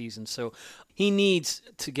 2 seasons. So he needs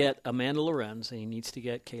to get Amanda Lorenz and he needs to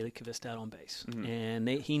get Kaylee Kvist out on base. Mm-hmm. And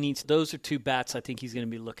he needs – those are 2 bats I think he's going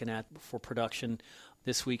to be looking at for production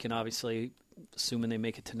this week and obviously assuming they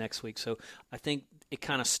make it to next week. So I think it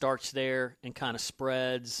kind of starts there and kind of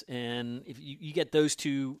spreads. And if you get those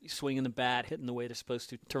 2 swinging the bat, hitting the way they're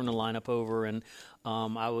supposed to, turn the lineup over, and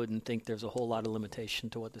I wouldn't think there's a whole lot of limitation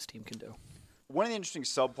to what this team can do. One of the interesting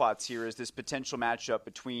subplots here is this potential matchup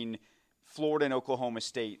between Florida and Oklahoma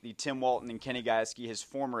State, the Tim Walton and Kenny Gajewski, his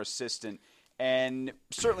former assistant. And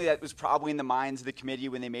certainly that was probably in the minds of the committee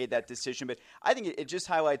when they made that decision. But I think it just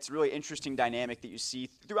highlights a really interesting dynamic that you see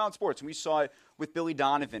throughout sports. And we saw it with Billy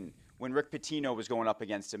Donovan when Rick Pitino was going up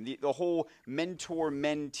against him. The whole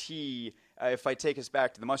mentor-mentee, if I take us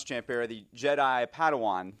back to the Muschamp era, the Jedi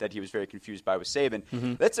Padawan that he was very confused by with Saban.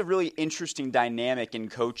 Mm-hmm. That's a really interesting dynamic in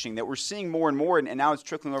coaching that we're seeing more and more, and now it's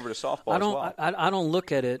trickling over to softball as well. I don't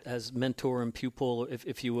look at it as mentor and pupil,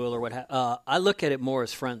 if you will, or what. I look at it more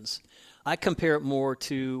as friends. I compare it more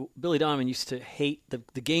to Billy Donovan used to hate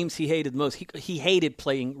the games he hated the most. He hated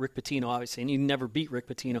playing Rick Pitino, obviously, and he never beat Rick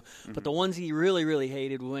Pitino. But the ones he really, really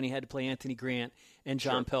hated were when he had to play Anthony Grant and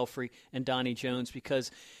John Pelfrey and Donnie Jones,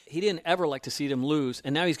 because he didn't ever like to see them lose,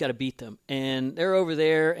 and now he's got to beat them. And they're over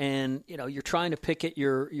there, and you're trying to pick at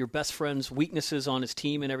your best friend's weaknesses on his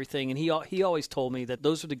team and everything. And he always told me that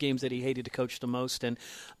those are the games that he hated to coach the most. And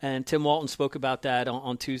Tim Walton spoke about that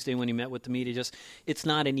on Tuesday when he met with the media. It's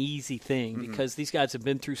not an easy thing because these guys have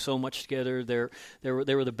been through so much together. They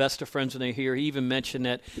were the best of friends when they were here. He even mentioned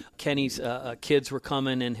that Kenny's kids were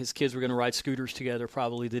coming, and his kids were going to ride scooters together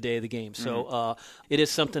probably the day of the game. So it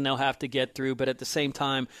is something they'll have to get through. But at the same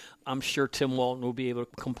time, I'm sure Tim Walton will be able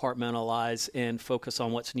to compartmentalize and focus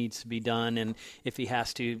on what needs to be done. And if he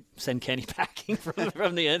has to send Kenny packing from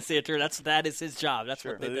the NCAA tournament, that is his job. That's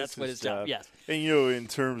what his job. Yes. And in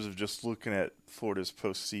terms of just looking at Florida's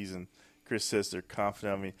postseason, Chris says they're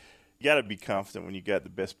confident. I mean, you got to be confident when you got the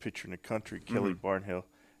best pitcher in the country, Kelly Barnhill.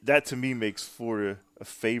 That to me makes Florida a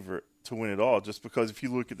favorite to win it all, just because if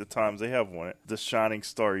you look at the times they have won it, the shining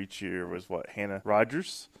star each year was Hannah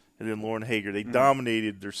Rogers and then Lauren Hager. They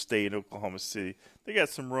dominated their state in Oklahoma City. They got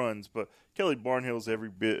some runs, but Kelly Barnhill's every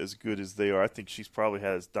bit as good as they are. I think she's probably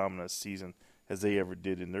had as dominant a season as they ever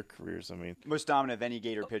did in their careers. I mean, most dominant of any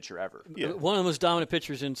Gator pitcher ever. Yeah. One of the most dominant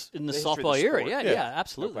pitchers in the softball era. Yeah,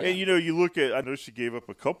 absolutely. And you look at, I know she gave up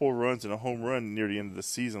a couple of runs and a home run near the end of the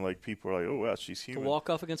season. Like, people are like, oh wow, she's human. To walk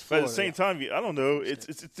off against But Florida. at the same time, I don't know. It's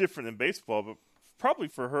different in baseball, but probably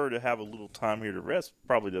for her to have a little time here to rest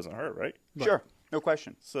probably doesn't hurt, right? Sure, no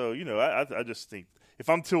question. So I just think if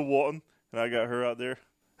I'm Till Walton and I got her out there,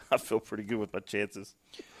 I feel pretty good with my chances.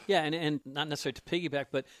 Yeah, and not necessarily to piggyback,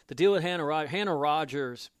 but the deal with Hannah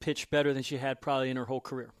Rogers pitched better than she had probably in her whole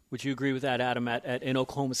career. Would you agree with that, Adam, in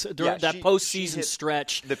Oklahoma City? During that postseason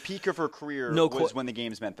stretch. The peak of her career was when the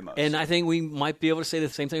games meant the most. And I think we might be able to say the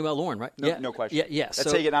same thing about Lauren, right? No question. Yeah.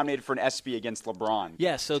 That's how you get nominated for an ESPY against LeBron.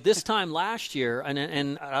 Yeah, so this time last year,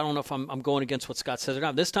 and I don't know if I'm going against what Scott says or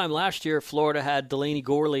not, this time last year, Florida had Delaney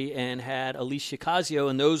Gorley and had Alicia Casio,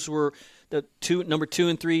 and those were the number 2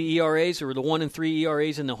 and 3 ERAs, or the 1 and 3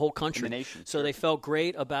 ERAs in the whole country. In the nation. So they felt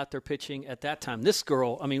great about their pitching at that time. This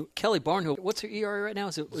girl, I mean, Kelly Barnhill, what's her ERA right now?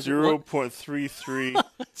 Is it 0.33,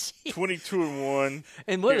 22-1.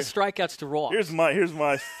 And what are strikeouts to walks? Here's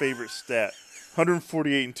my favorite stat: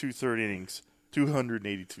 148 and 2/3 innings,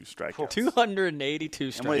 282 strikeouts. 282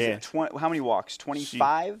 strikeouts. And what is it? How many walks?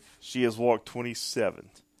 25. She has walked 27,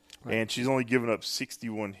 and she's only given up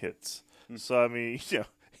 61 hits. So I mean,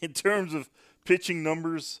 in terms of pitching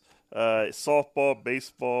numbers, softball,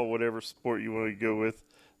 baseball, whatever sport you want to go with,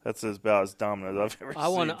 that's about as dominant as I've ever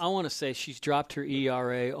seen. I want to say she's dropped her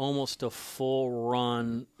ERA almost a full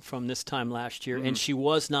run from this time last year, and she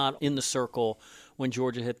was not in the circle when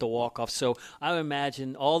Georgia hit the walk-off. So I would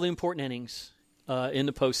imagine all the important innings in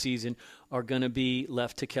the postseason are going to be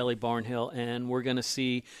left to Kelly Barnhill, and we're going to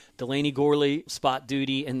see Delaney Gorley spot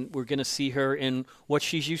duty, and we're going to see her in what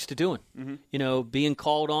she's used to doing. Being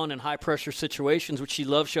called on in high-pressure situations, which she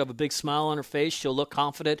loves. She'll have a big smile on her face. She'll look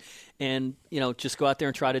confident and, just go out there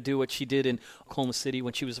and try to do what she did in Oklahoma City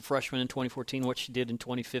when she was a freshman in 2014, what she did in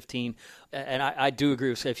 2015. And I do agree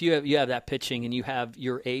with if you have that pitching and you have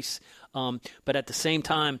your ace, but at the same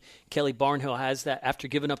time, Kelly Barnhill has that, after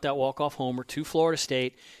giving up that walk-off homer to Florida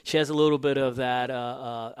State, she has a little bit of that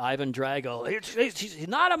Ivan Drago. He's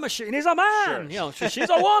not a machine; he's a man. Sure. She's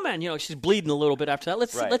a woman. She's bleeding a little bit after that.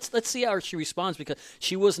 Let's see how she responds, because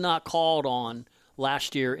she was not called on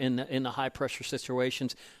last year in the high pressure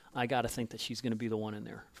situations. I got to think that she's going to be the one in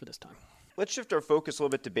there for this time. Let's shift our focus a little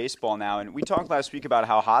bit to baseball now. And we talked last week about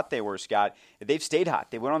how hot they were, Scott. They've stayed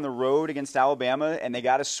hot. They went on the road against Alabama, and they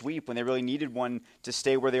got a sweep when they really needed one to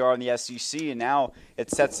stay where they are in the SEC. And now it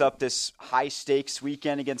sets up this high-stakes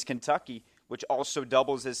weekend against Kentucky, which also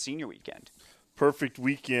doubles as senior weekend. Perfect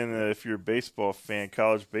weekend if you're a baseball fan,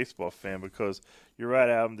 college baseball fan, because you're right,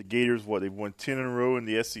 Adam. The Gators, they've won 10 in a row in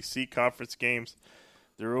the SEC conference games.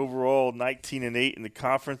 They're overall 19-8 in the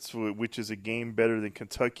conference, which is a game better than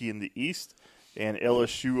Kentucky in the East, and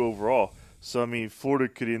LSU overall. So, I mean, Florida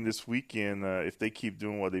could end this weekend, if they keep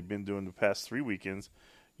doing what they've been doing the past 3 weekends,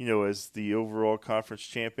 as the overall conference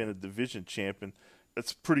champion, a division champion.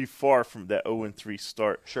 That's pretty far from that 0-3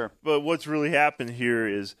 start. Sure. But what's really happened here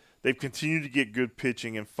is they've continued to get good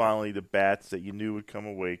pitching, and finally the bats that you knew would come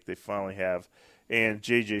awake, they finally have. And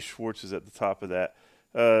J.J. Schwartz is at the top of that.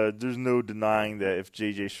 There's no denying that if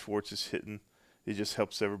J.J. Schwartz is hitting, it just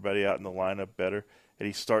helps everybody out in the lineup better. And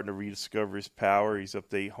he's starting to rediscover his power. He's up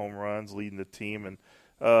to 8 home runs, leading the team. And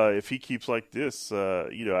if he keeps like this,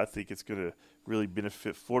 I think it's going to really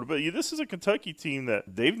benefit Florida. But this is a Kentucky team that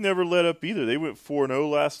they've never let up either. They went 4-0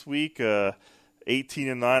 last week,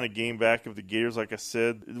 18-9, a game back of the Gators, like I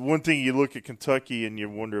said. One thing you look at Kentucky and you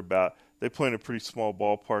wonder about, they play in a pretty small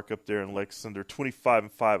ballpark up there in Lexington. They're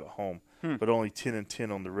 25-5 at home, but only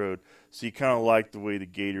 10-10 on the road. So you kind of like the way the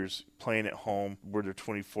Gators playing at home, where they're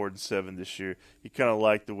 24-7 this year. You kind of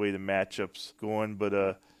like the way the matchups going,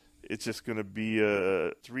 but it's just going to be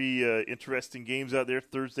 3 interesting games out there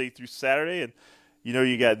Thursday through Saturday, and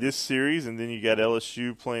you got this series, and then you got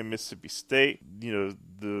LSU playing Mississippi State. The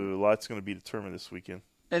lot's going to be determined this weekend.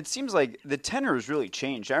 It seems like the tenor has really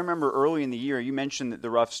changed. I remember early in the year, you mentioned the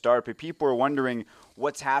rough start, but people are wondering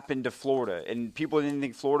what's happened to Florida. And people didn't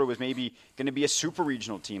think Florida was maybe going to be a super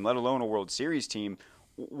regional team, let alone a World Series team.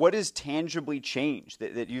 What has tangibly changed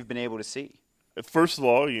that you've been able to see? First of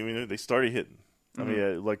all, they started hitting. I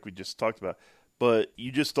mean, like we just talked about. But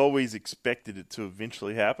you just always expected it to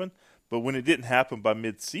eventually happen. But when it didn't happen by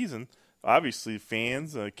mid-season, obviously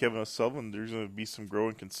fans, Kevin O'Sullivan, there's going to be some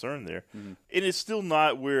growing concern there. And it's still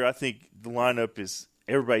not where I think the lineup is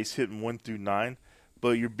everybody's hitting 1 through 9, but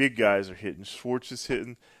your big guys are hitting. Schwartz is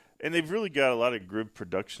hitting. And they've really got a lot of good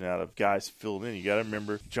production out of guys filled in. You got to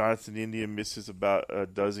remember, Jonathan India misses about a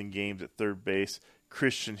dozen games at third base.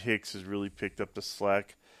 Christian Hicks has really picked up the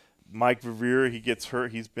slack. Mike Rivera, he gets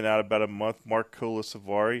hurt. He's been out about a month. Mark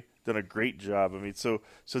Colasavari done a great job. I mean, so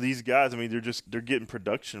these guys, they're getting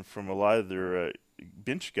production from a lot of their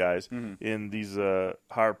bench guys in these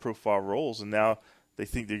higher profile roles, and now they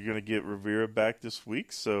think they're going to get Rivera back this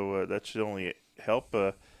week. So that should only help.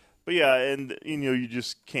 But yeah, and you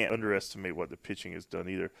just can't underestimate what the pitching has done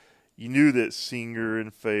either. You knew that Singer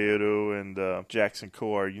and Faedo and Jackson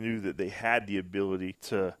Kowar, you knew that they had the ability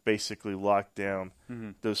to basically lock down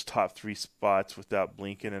those top 3 spots without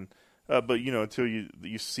blinking. And but until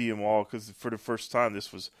you see them all, because for the first time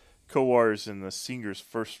this was Kowar's and the Singer's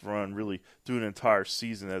first run really through an entire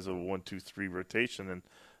season as a 1-2-3 rotation.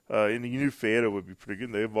 And you knew Faedo would be pretty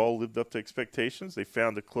good. They've all lived up to expectations. They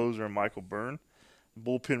found the closer in Michael Byrne.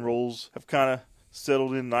 Bullpen roles have kind of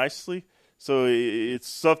settled in nicely. So it's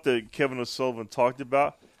stuff that Kevin O'Sullivan talked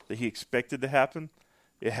about that he expected to happen.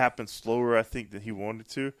 It happened slower, I think, than he wanted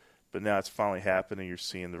to, but now it's finally happening. You're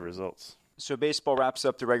seeing the results. So baseball wraps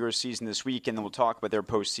up the regular season this week, and then we'll talk about their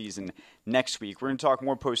postseason next week. We're going to talk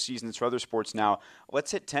more postseasons for other sports now. Let's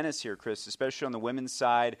hit tennis here, Chris, especially on the women's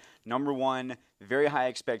side. Number one, very high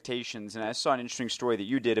expectations. And I saw an interesting story that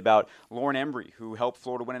you did about Lauren Embry, who helped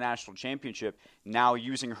Florida win a national championship, now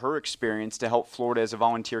using her experience to help Florida as a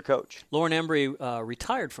volunteer coach. Lauren Embry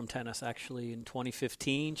retired from tennis, actually, in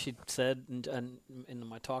 2015. She said, and in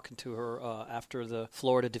my talking to her after the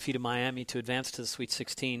Florida defeated Miami to advance to the Sweet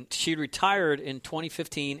 16, she retired in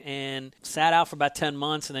 2015 and sat out for about 10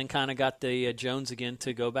 months and then kind of got the Jones again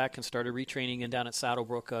to go back and started retraining down at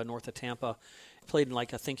Saddlebrook, north of Tampa. Played in, I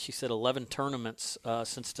think she said, 11 tournaments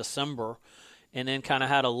since December, and then kind of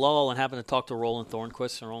had a lull and happened to talk to Roland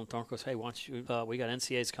Thornquist. And Roland Thornquist, hey, why don't you, we got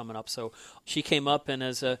NCAAs coming up. So she came up and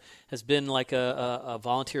has been like a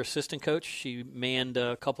volunteer assistant coach. She manned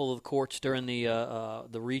a couple of the courts during the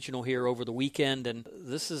regional here over the weekend. And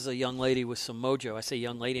this is a young lady with some mojo. I say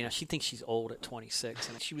young lady, now she thinks she's old at 26.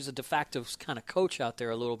 And she was a de facto kind of coach out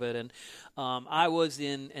there a little bit. And I was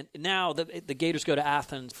in, and now the Gators go to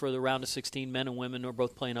Athens for the round of 16. Men and women are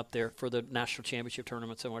both playing up there for the national championship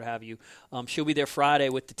tournaments and what have you. She'll be there Friday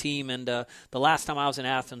with the team, and the last time I was in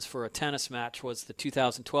Athens for a tennis match was the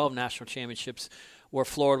 2012 national championships, where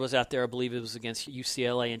Florida was out there. I believe it was against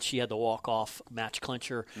UCLA, and she had the walk-off match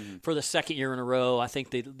clincher for the second year in a row. I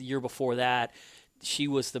think the year before that, she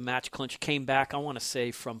was the match clincher. Came back, I want to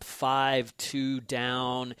say, from 5-2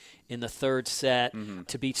 down in the third set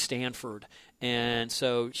to beat Stanford. And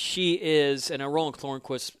so she is, and Roland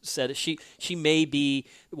Thornquist said that she may be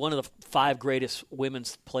one of the 5 greatest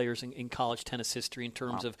women's players in college tennis history in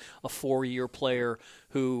terms of a 4-year player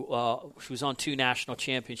who she was on 2 national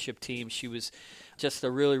championship teams. She was just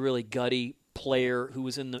a really, really gutty player who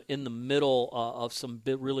was in the middle of some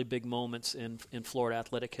really big moments in Florida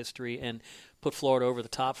athletic history and put Florida over the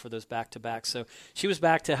top for those back-to-backs. So she was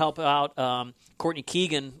back to help out. Courtney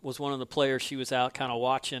Keegan was one of the players she was out kind of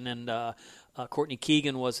watching, and Courtney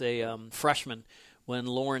Keegan was a freshman when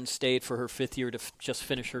Lauren stayed for her 5th year to just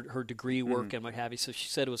finish her degree work and what have you. So she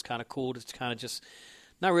said it was kind of cool to kind of just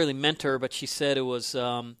not really mentor, but she said it was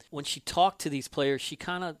when she talked to these players, she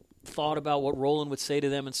kind of thought about what Roland would say to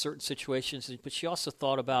them in certain situations, but she also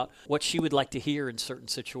thought about what she would like to hear in certain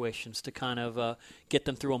situations to kind of get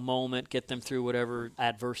them through a moment, get them through whatever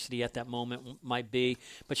adversity at that moment might be.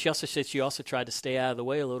 But she also said she also tried to stay out of the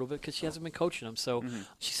way a little bit because she hasn't been coaching them. So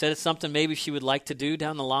she said it's something maybe she would like to do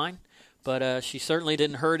down the line. But she certainly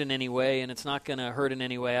didn't hurt in any way, and it's not going to hurt in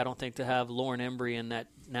any way, I don't think, to have Lauren Embry in that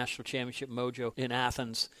national championship mojo in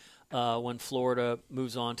Athens when Florida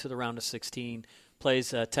moves on to the round of 16.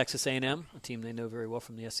 Plays Texas A&M, a team they know very well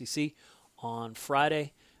from the SEC, on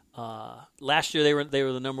Friday. Last year they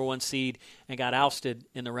were the number 1 seed and got ousted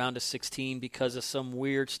in the round of 16 because of some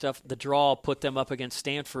weird stuff. The draw put them up against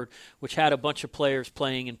Stanford, which had a bunch of players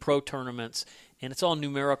playing in pro tournaments, and it's all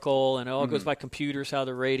numerical and it all goes by computers how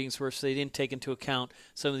the ratings were, so they didn't take into account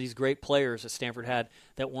some of these great players that Stanford had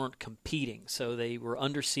that weren't competing. So they were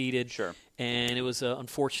underseeded, Sure. And it was an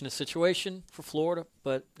unfortunate situation for Florida,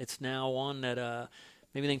 but it's now one that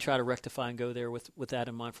maybe they can try to rectify and go there with that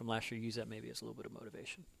in mind from last year, use that maybe as a little bit of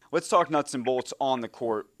motivation. Let's talk nuts and bolts on the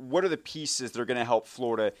court. What are the pieces that are going to help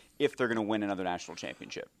Florida if they're going to win another national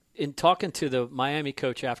championship? In talking to the Miami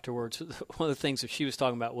coach afterwards, one of the things that she was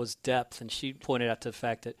talking about was depth, and she pointed out to the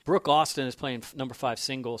fact that Brooke Austin is playing number 5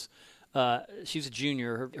 singles. She's a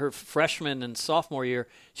junior. Her freshman and sophomore year,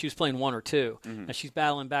 she was playing 1 or 2. Now she's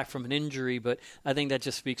battling back from an injury, but I think that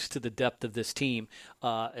just speaks to the depth of this team.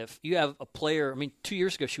 If you have a player, 2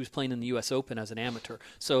 years ago she was playing in the U.S. Open as an amateur,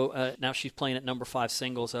 so now she's playing at number 5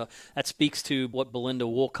 singles. That speaks to what Belinda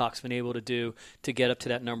Woolcock's been able to do to get up to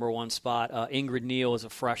that number 1 spot. Ingrid Neal is a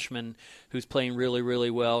freshman who's playing really,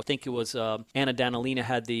 really well. I think it was Anna Danilina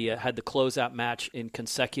had the closeout match in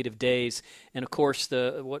consecutive days, and of course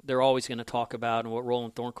what they're always going to talk about and what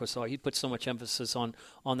Roland Thornquist saw, he put so much emphasis on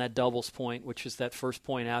that doubles point, which is that first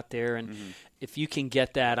point out there, and if you can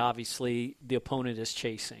get that, obviously the opponent is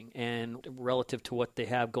chasing. And relative to what they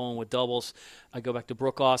have going with doubles, I go back to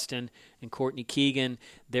Brooke Austin and Courtney Keegan.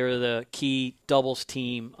 They're the key doubles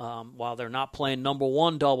team. While they're not playing number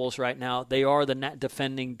 1 doubles right now, they are the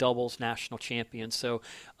defending doubles national champions. So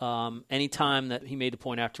anytime that he made the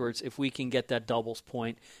point afterwards, if we can get that doubles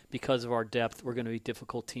point because of our depth, we're going to be a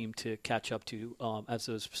difficult team to catch up to as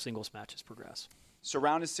those singles matches progress. So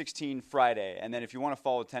round is 16 Friday, and then if you want to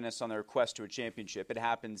follow tennis on their quest to a championship, it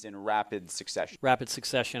happens in rapid succession. Rapid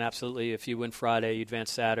succession, absolutely. If you win Friday, you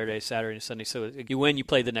advance Saturday and Sunday. So if you win, you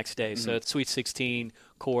play the next day. So it's Sweet 16,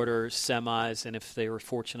 quarters, semis, and if they were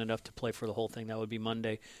fortunate enough to play for the whole thing, that would be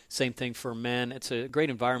Monday. Same thing for men. It's a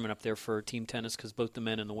great environment up there for team tennis because both the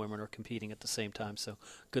men and the women are competing at the same time. So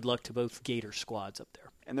good luck to both Gator squads up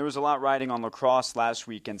there. And there was a lot riding on lacrosse last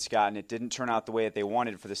weekend, Scott, and it didn't turn out the way that they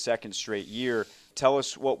wanted for the second straight year. Tell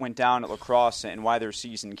us what went down at lacrosse and why their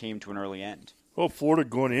season came to an early end. Well, Florida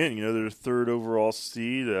going in, they're the 3rd overall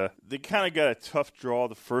seed. They kind of got a tough draw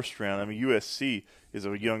the first round. USC is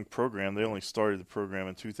a young program. They only started the program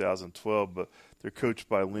in 2012, but they're coached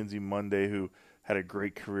by Lindsay Monday, who had a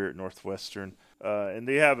great career at Northwestern. And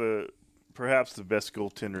they have perhaps the best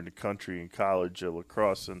goaltender in the country in college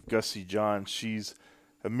lacrosse. And Gussie John, she's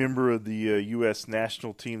a member of the U.S.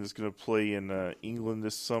 national team that's going to play in England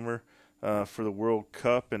this summer for the World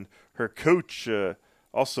Cup. And her coach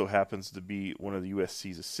also happens to be one of the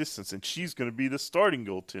USC's assistants, and she's going to be the starting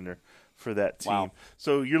goaltender for that team. Wow.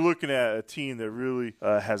 So you're looking at a team that really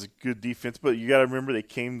has a good defense, but you got to remember they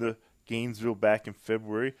came to Gainesville back in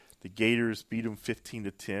February. The Gators beat them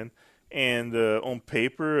 15-10. And on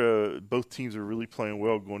paper, both teams are really playing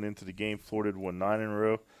well going into the game. Florida had won 9 in a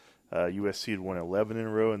row. USC had won 11 in a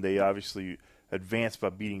row, and they obviously advanced by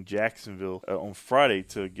beating Jacksonville on Friday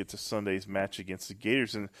to get to Sunday's match against the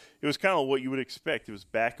Gators. And it was kind of what you would expect. It was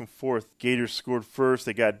back and forth. Gators scored first.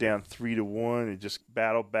 They got down 3-1 and just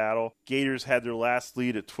battle. Gators had their last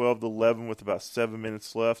lead at 12-11 with about 7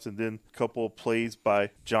 minutes left, and then a couple of plays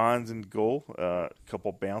by Johns in goal. A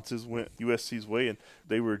couple bounces went USC's way, and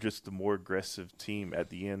they were just the more aggressive team at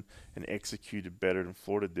the end and executed better than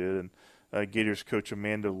Florida did. And Gators coach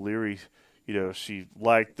Amanda Leary, she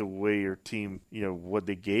liked the way her team, what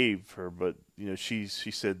they gave her, but, she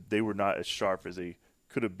said they were not as sharp as they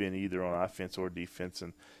could have been either on offense or defense,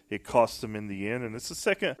 and it cost them in the end. And it's the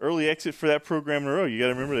second early exit for that program in a row. You got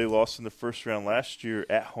to remember they lost in the first round last year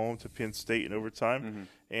at home to Penn State in overtime.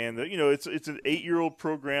 And, it's an 8-year-old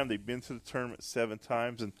program. They've been to the tournament 7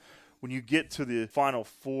 times, and when you get to the Final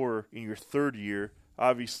Four in your 3rd year,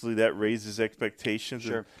 obviously that raises expectations.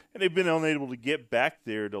 Sure. And they've been unable to get back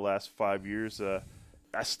there the last 5 years.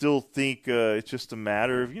 I still think it's just a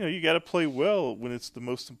matter of, you got to play well when it's the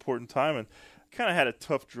most important time. And kind of had a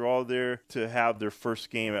tough draw there to have their first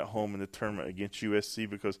game at home in the tournament against USC,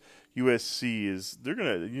 because USC they're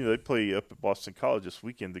going to, they play up at Boston College this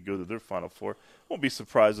weekend to go to their Final Four. Won't be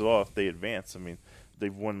surprised at all if they advance.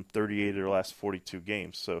 They've won 38 of their last 42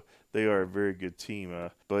 games, so they are a very good team.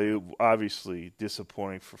 But obviously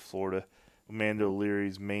disappointing for Florida. Amanda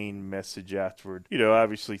Leary's main message afterward,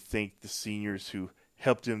 obviously thank the seniors who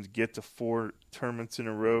helped them get to 4 tournaments in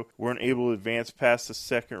a row. Weren't able to advance past the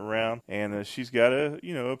second round, and she's got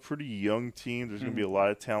a pretty young team. There's going to be a lot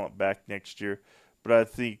of talent back next year, but I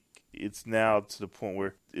think it's now to the point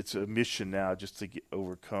where it's a mission now just to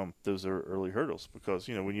overcome those early hurdles, because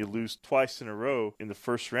when you lose twice in a row in the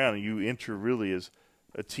first round, you enter really as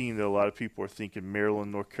a team that a lot of people are thinking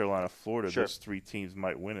Maryland, North Carolina, Florida. Sure. Those 3 teams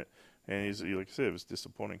might win it, and like I said, it was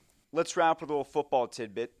disappointing. Let's wrap with a little football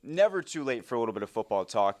tidbit. Never too late for a little bit of football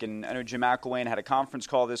talk. And I know Jim McElwain had a conference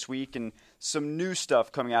call this week and some new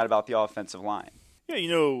stuff coming out about the offensive line. Yeah,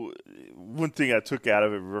 one thing I took out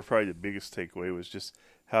of it, probably the biggest takeaway, was just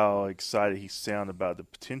how excited he sounded about the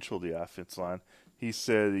potential of the offense line. He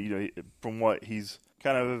said, from what he's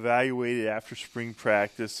kind of evaluated after spring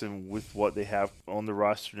practice and with what they have on the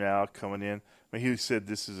roster now coming in, he said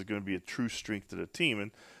this is going to be a true strength of the team.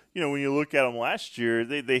 And when you look at them last year,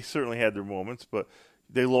 they certainly had their moments, but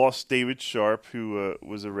they lost David Sharp, who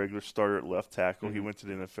was a regular starter at left tackle. Mm-hmm. He went to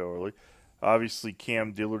the NFL early. Obviously,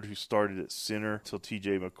 Cam Dillard, who started at center until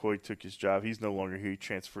T.J. McCoy took his job. He's no longer here. He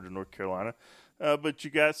transferred to North Carolina. But you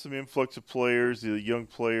got some influx of players, the young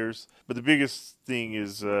players. But the biggest thing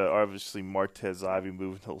is obviously Martez Ivy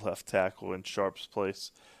moving to left tackle in Sharp's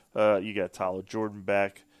place. You got Tyler Jordan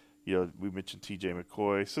back. We mentioned T.J.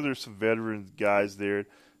 McCoy. So there's some veteran guys there.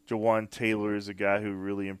 Jawan Taylor is a guy who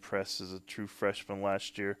really impressed as a true freshman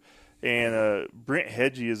last year. And Brent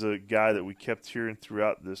Hedgie is a guy that we kept hearing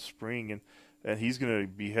throughout the spring, and he's going to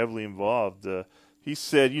be heavily involved. He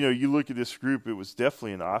said, you look at this group, it was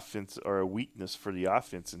definitely an offense or a weakness for the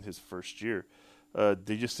offense in his first year.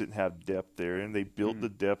 They just didn't have depth there, and they built the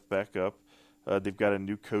depth back up. They've got a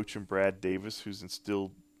new coach in Brad Davis who's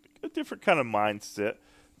instilled a different kind of mindset.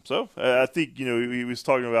 So I think, he was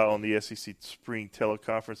talking about on the SEC spring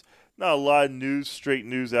teleconference, not a lot of news, straight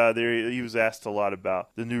news out of there. He was asked a lot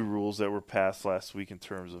about the new rules that were passed last week in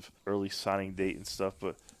terms of early signing date and stuff.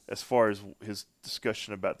 But as far as his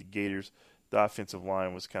discussion about the Gators, the offensive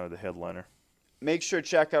line was kind of the headliner. Make sure to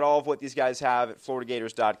check out all of what these guys have at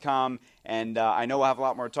FloridaGators.com. And I know we'll have a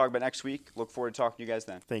lot more to talk about next week. Look forward to talking to you guys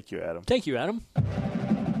then. Thank you, Adam. Thank you, Adam.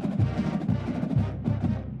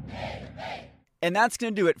 And that's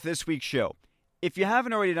going to do it for this week's show. If you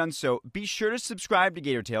haven't already done so, be sure to subscribe to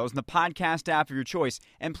Gator Tales in the podcast app of your choice,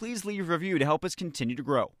 and please leave a review to help us continue to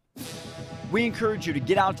grow. We encourage you to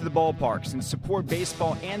get out to the ballparks and support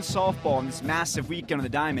baseball and softball on this massive weekend on the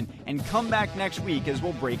Diamond, and come back next week as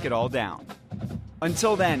we'll break it all down.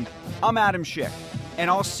 Until then, I'm Adam Schick, and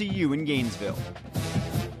I'll see you in Gainesville.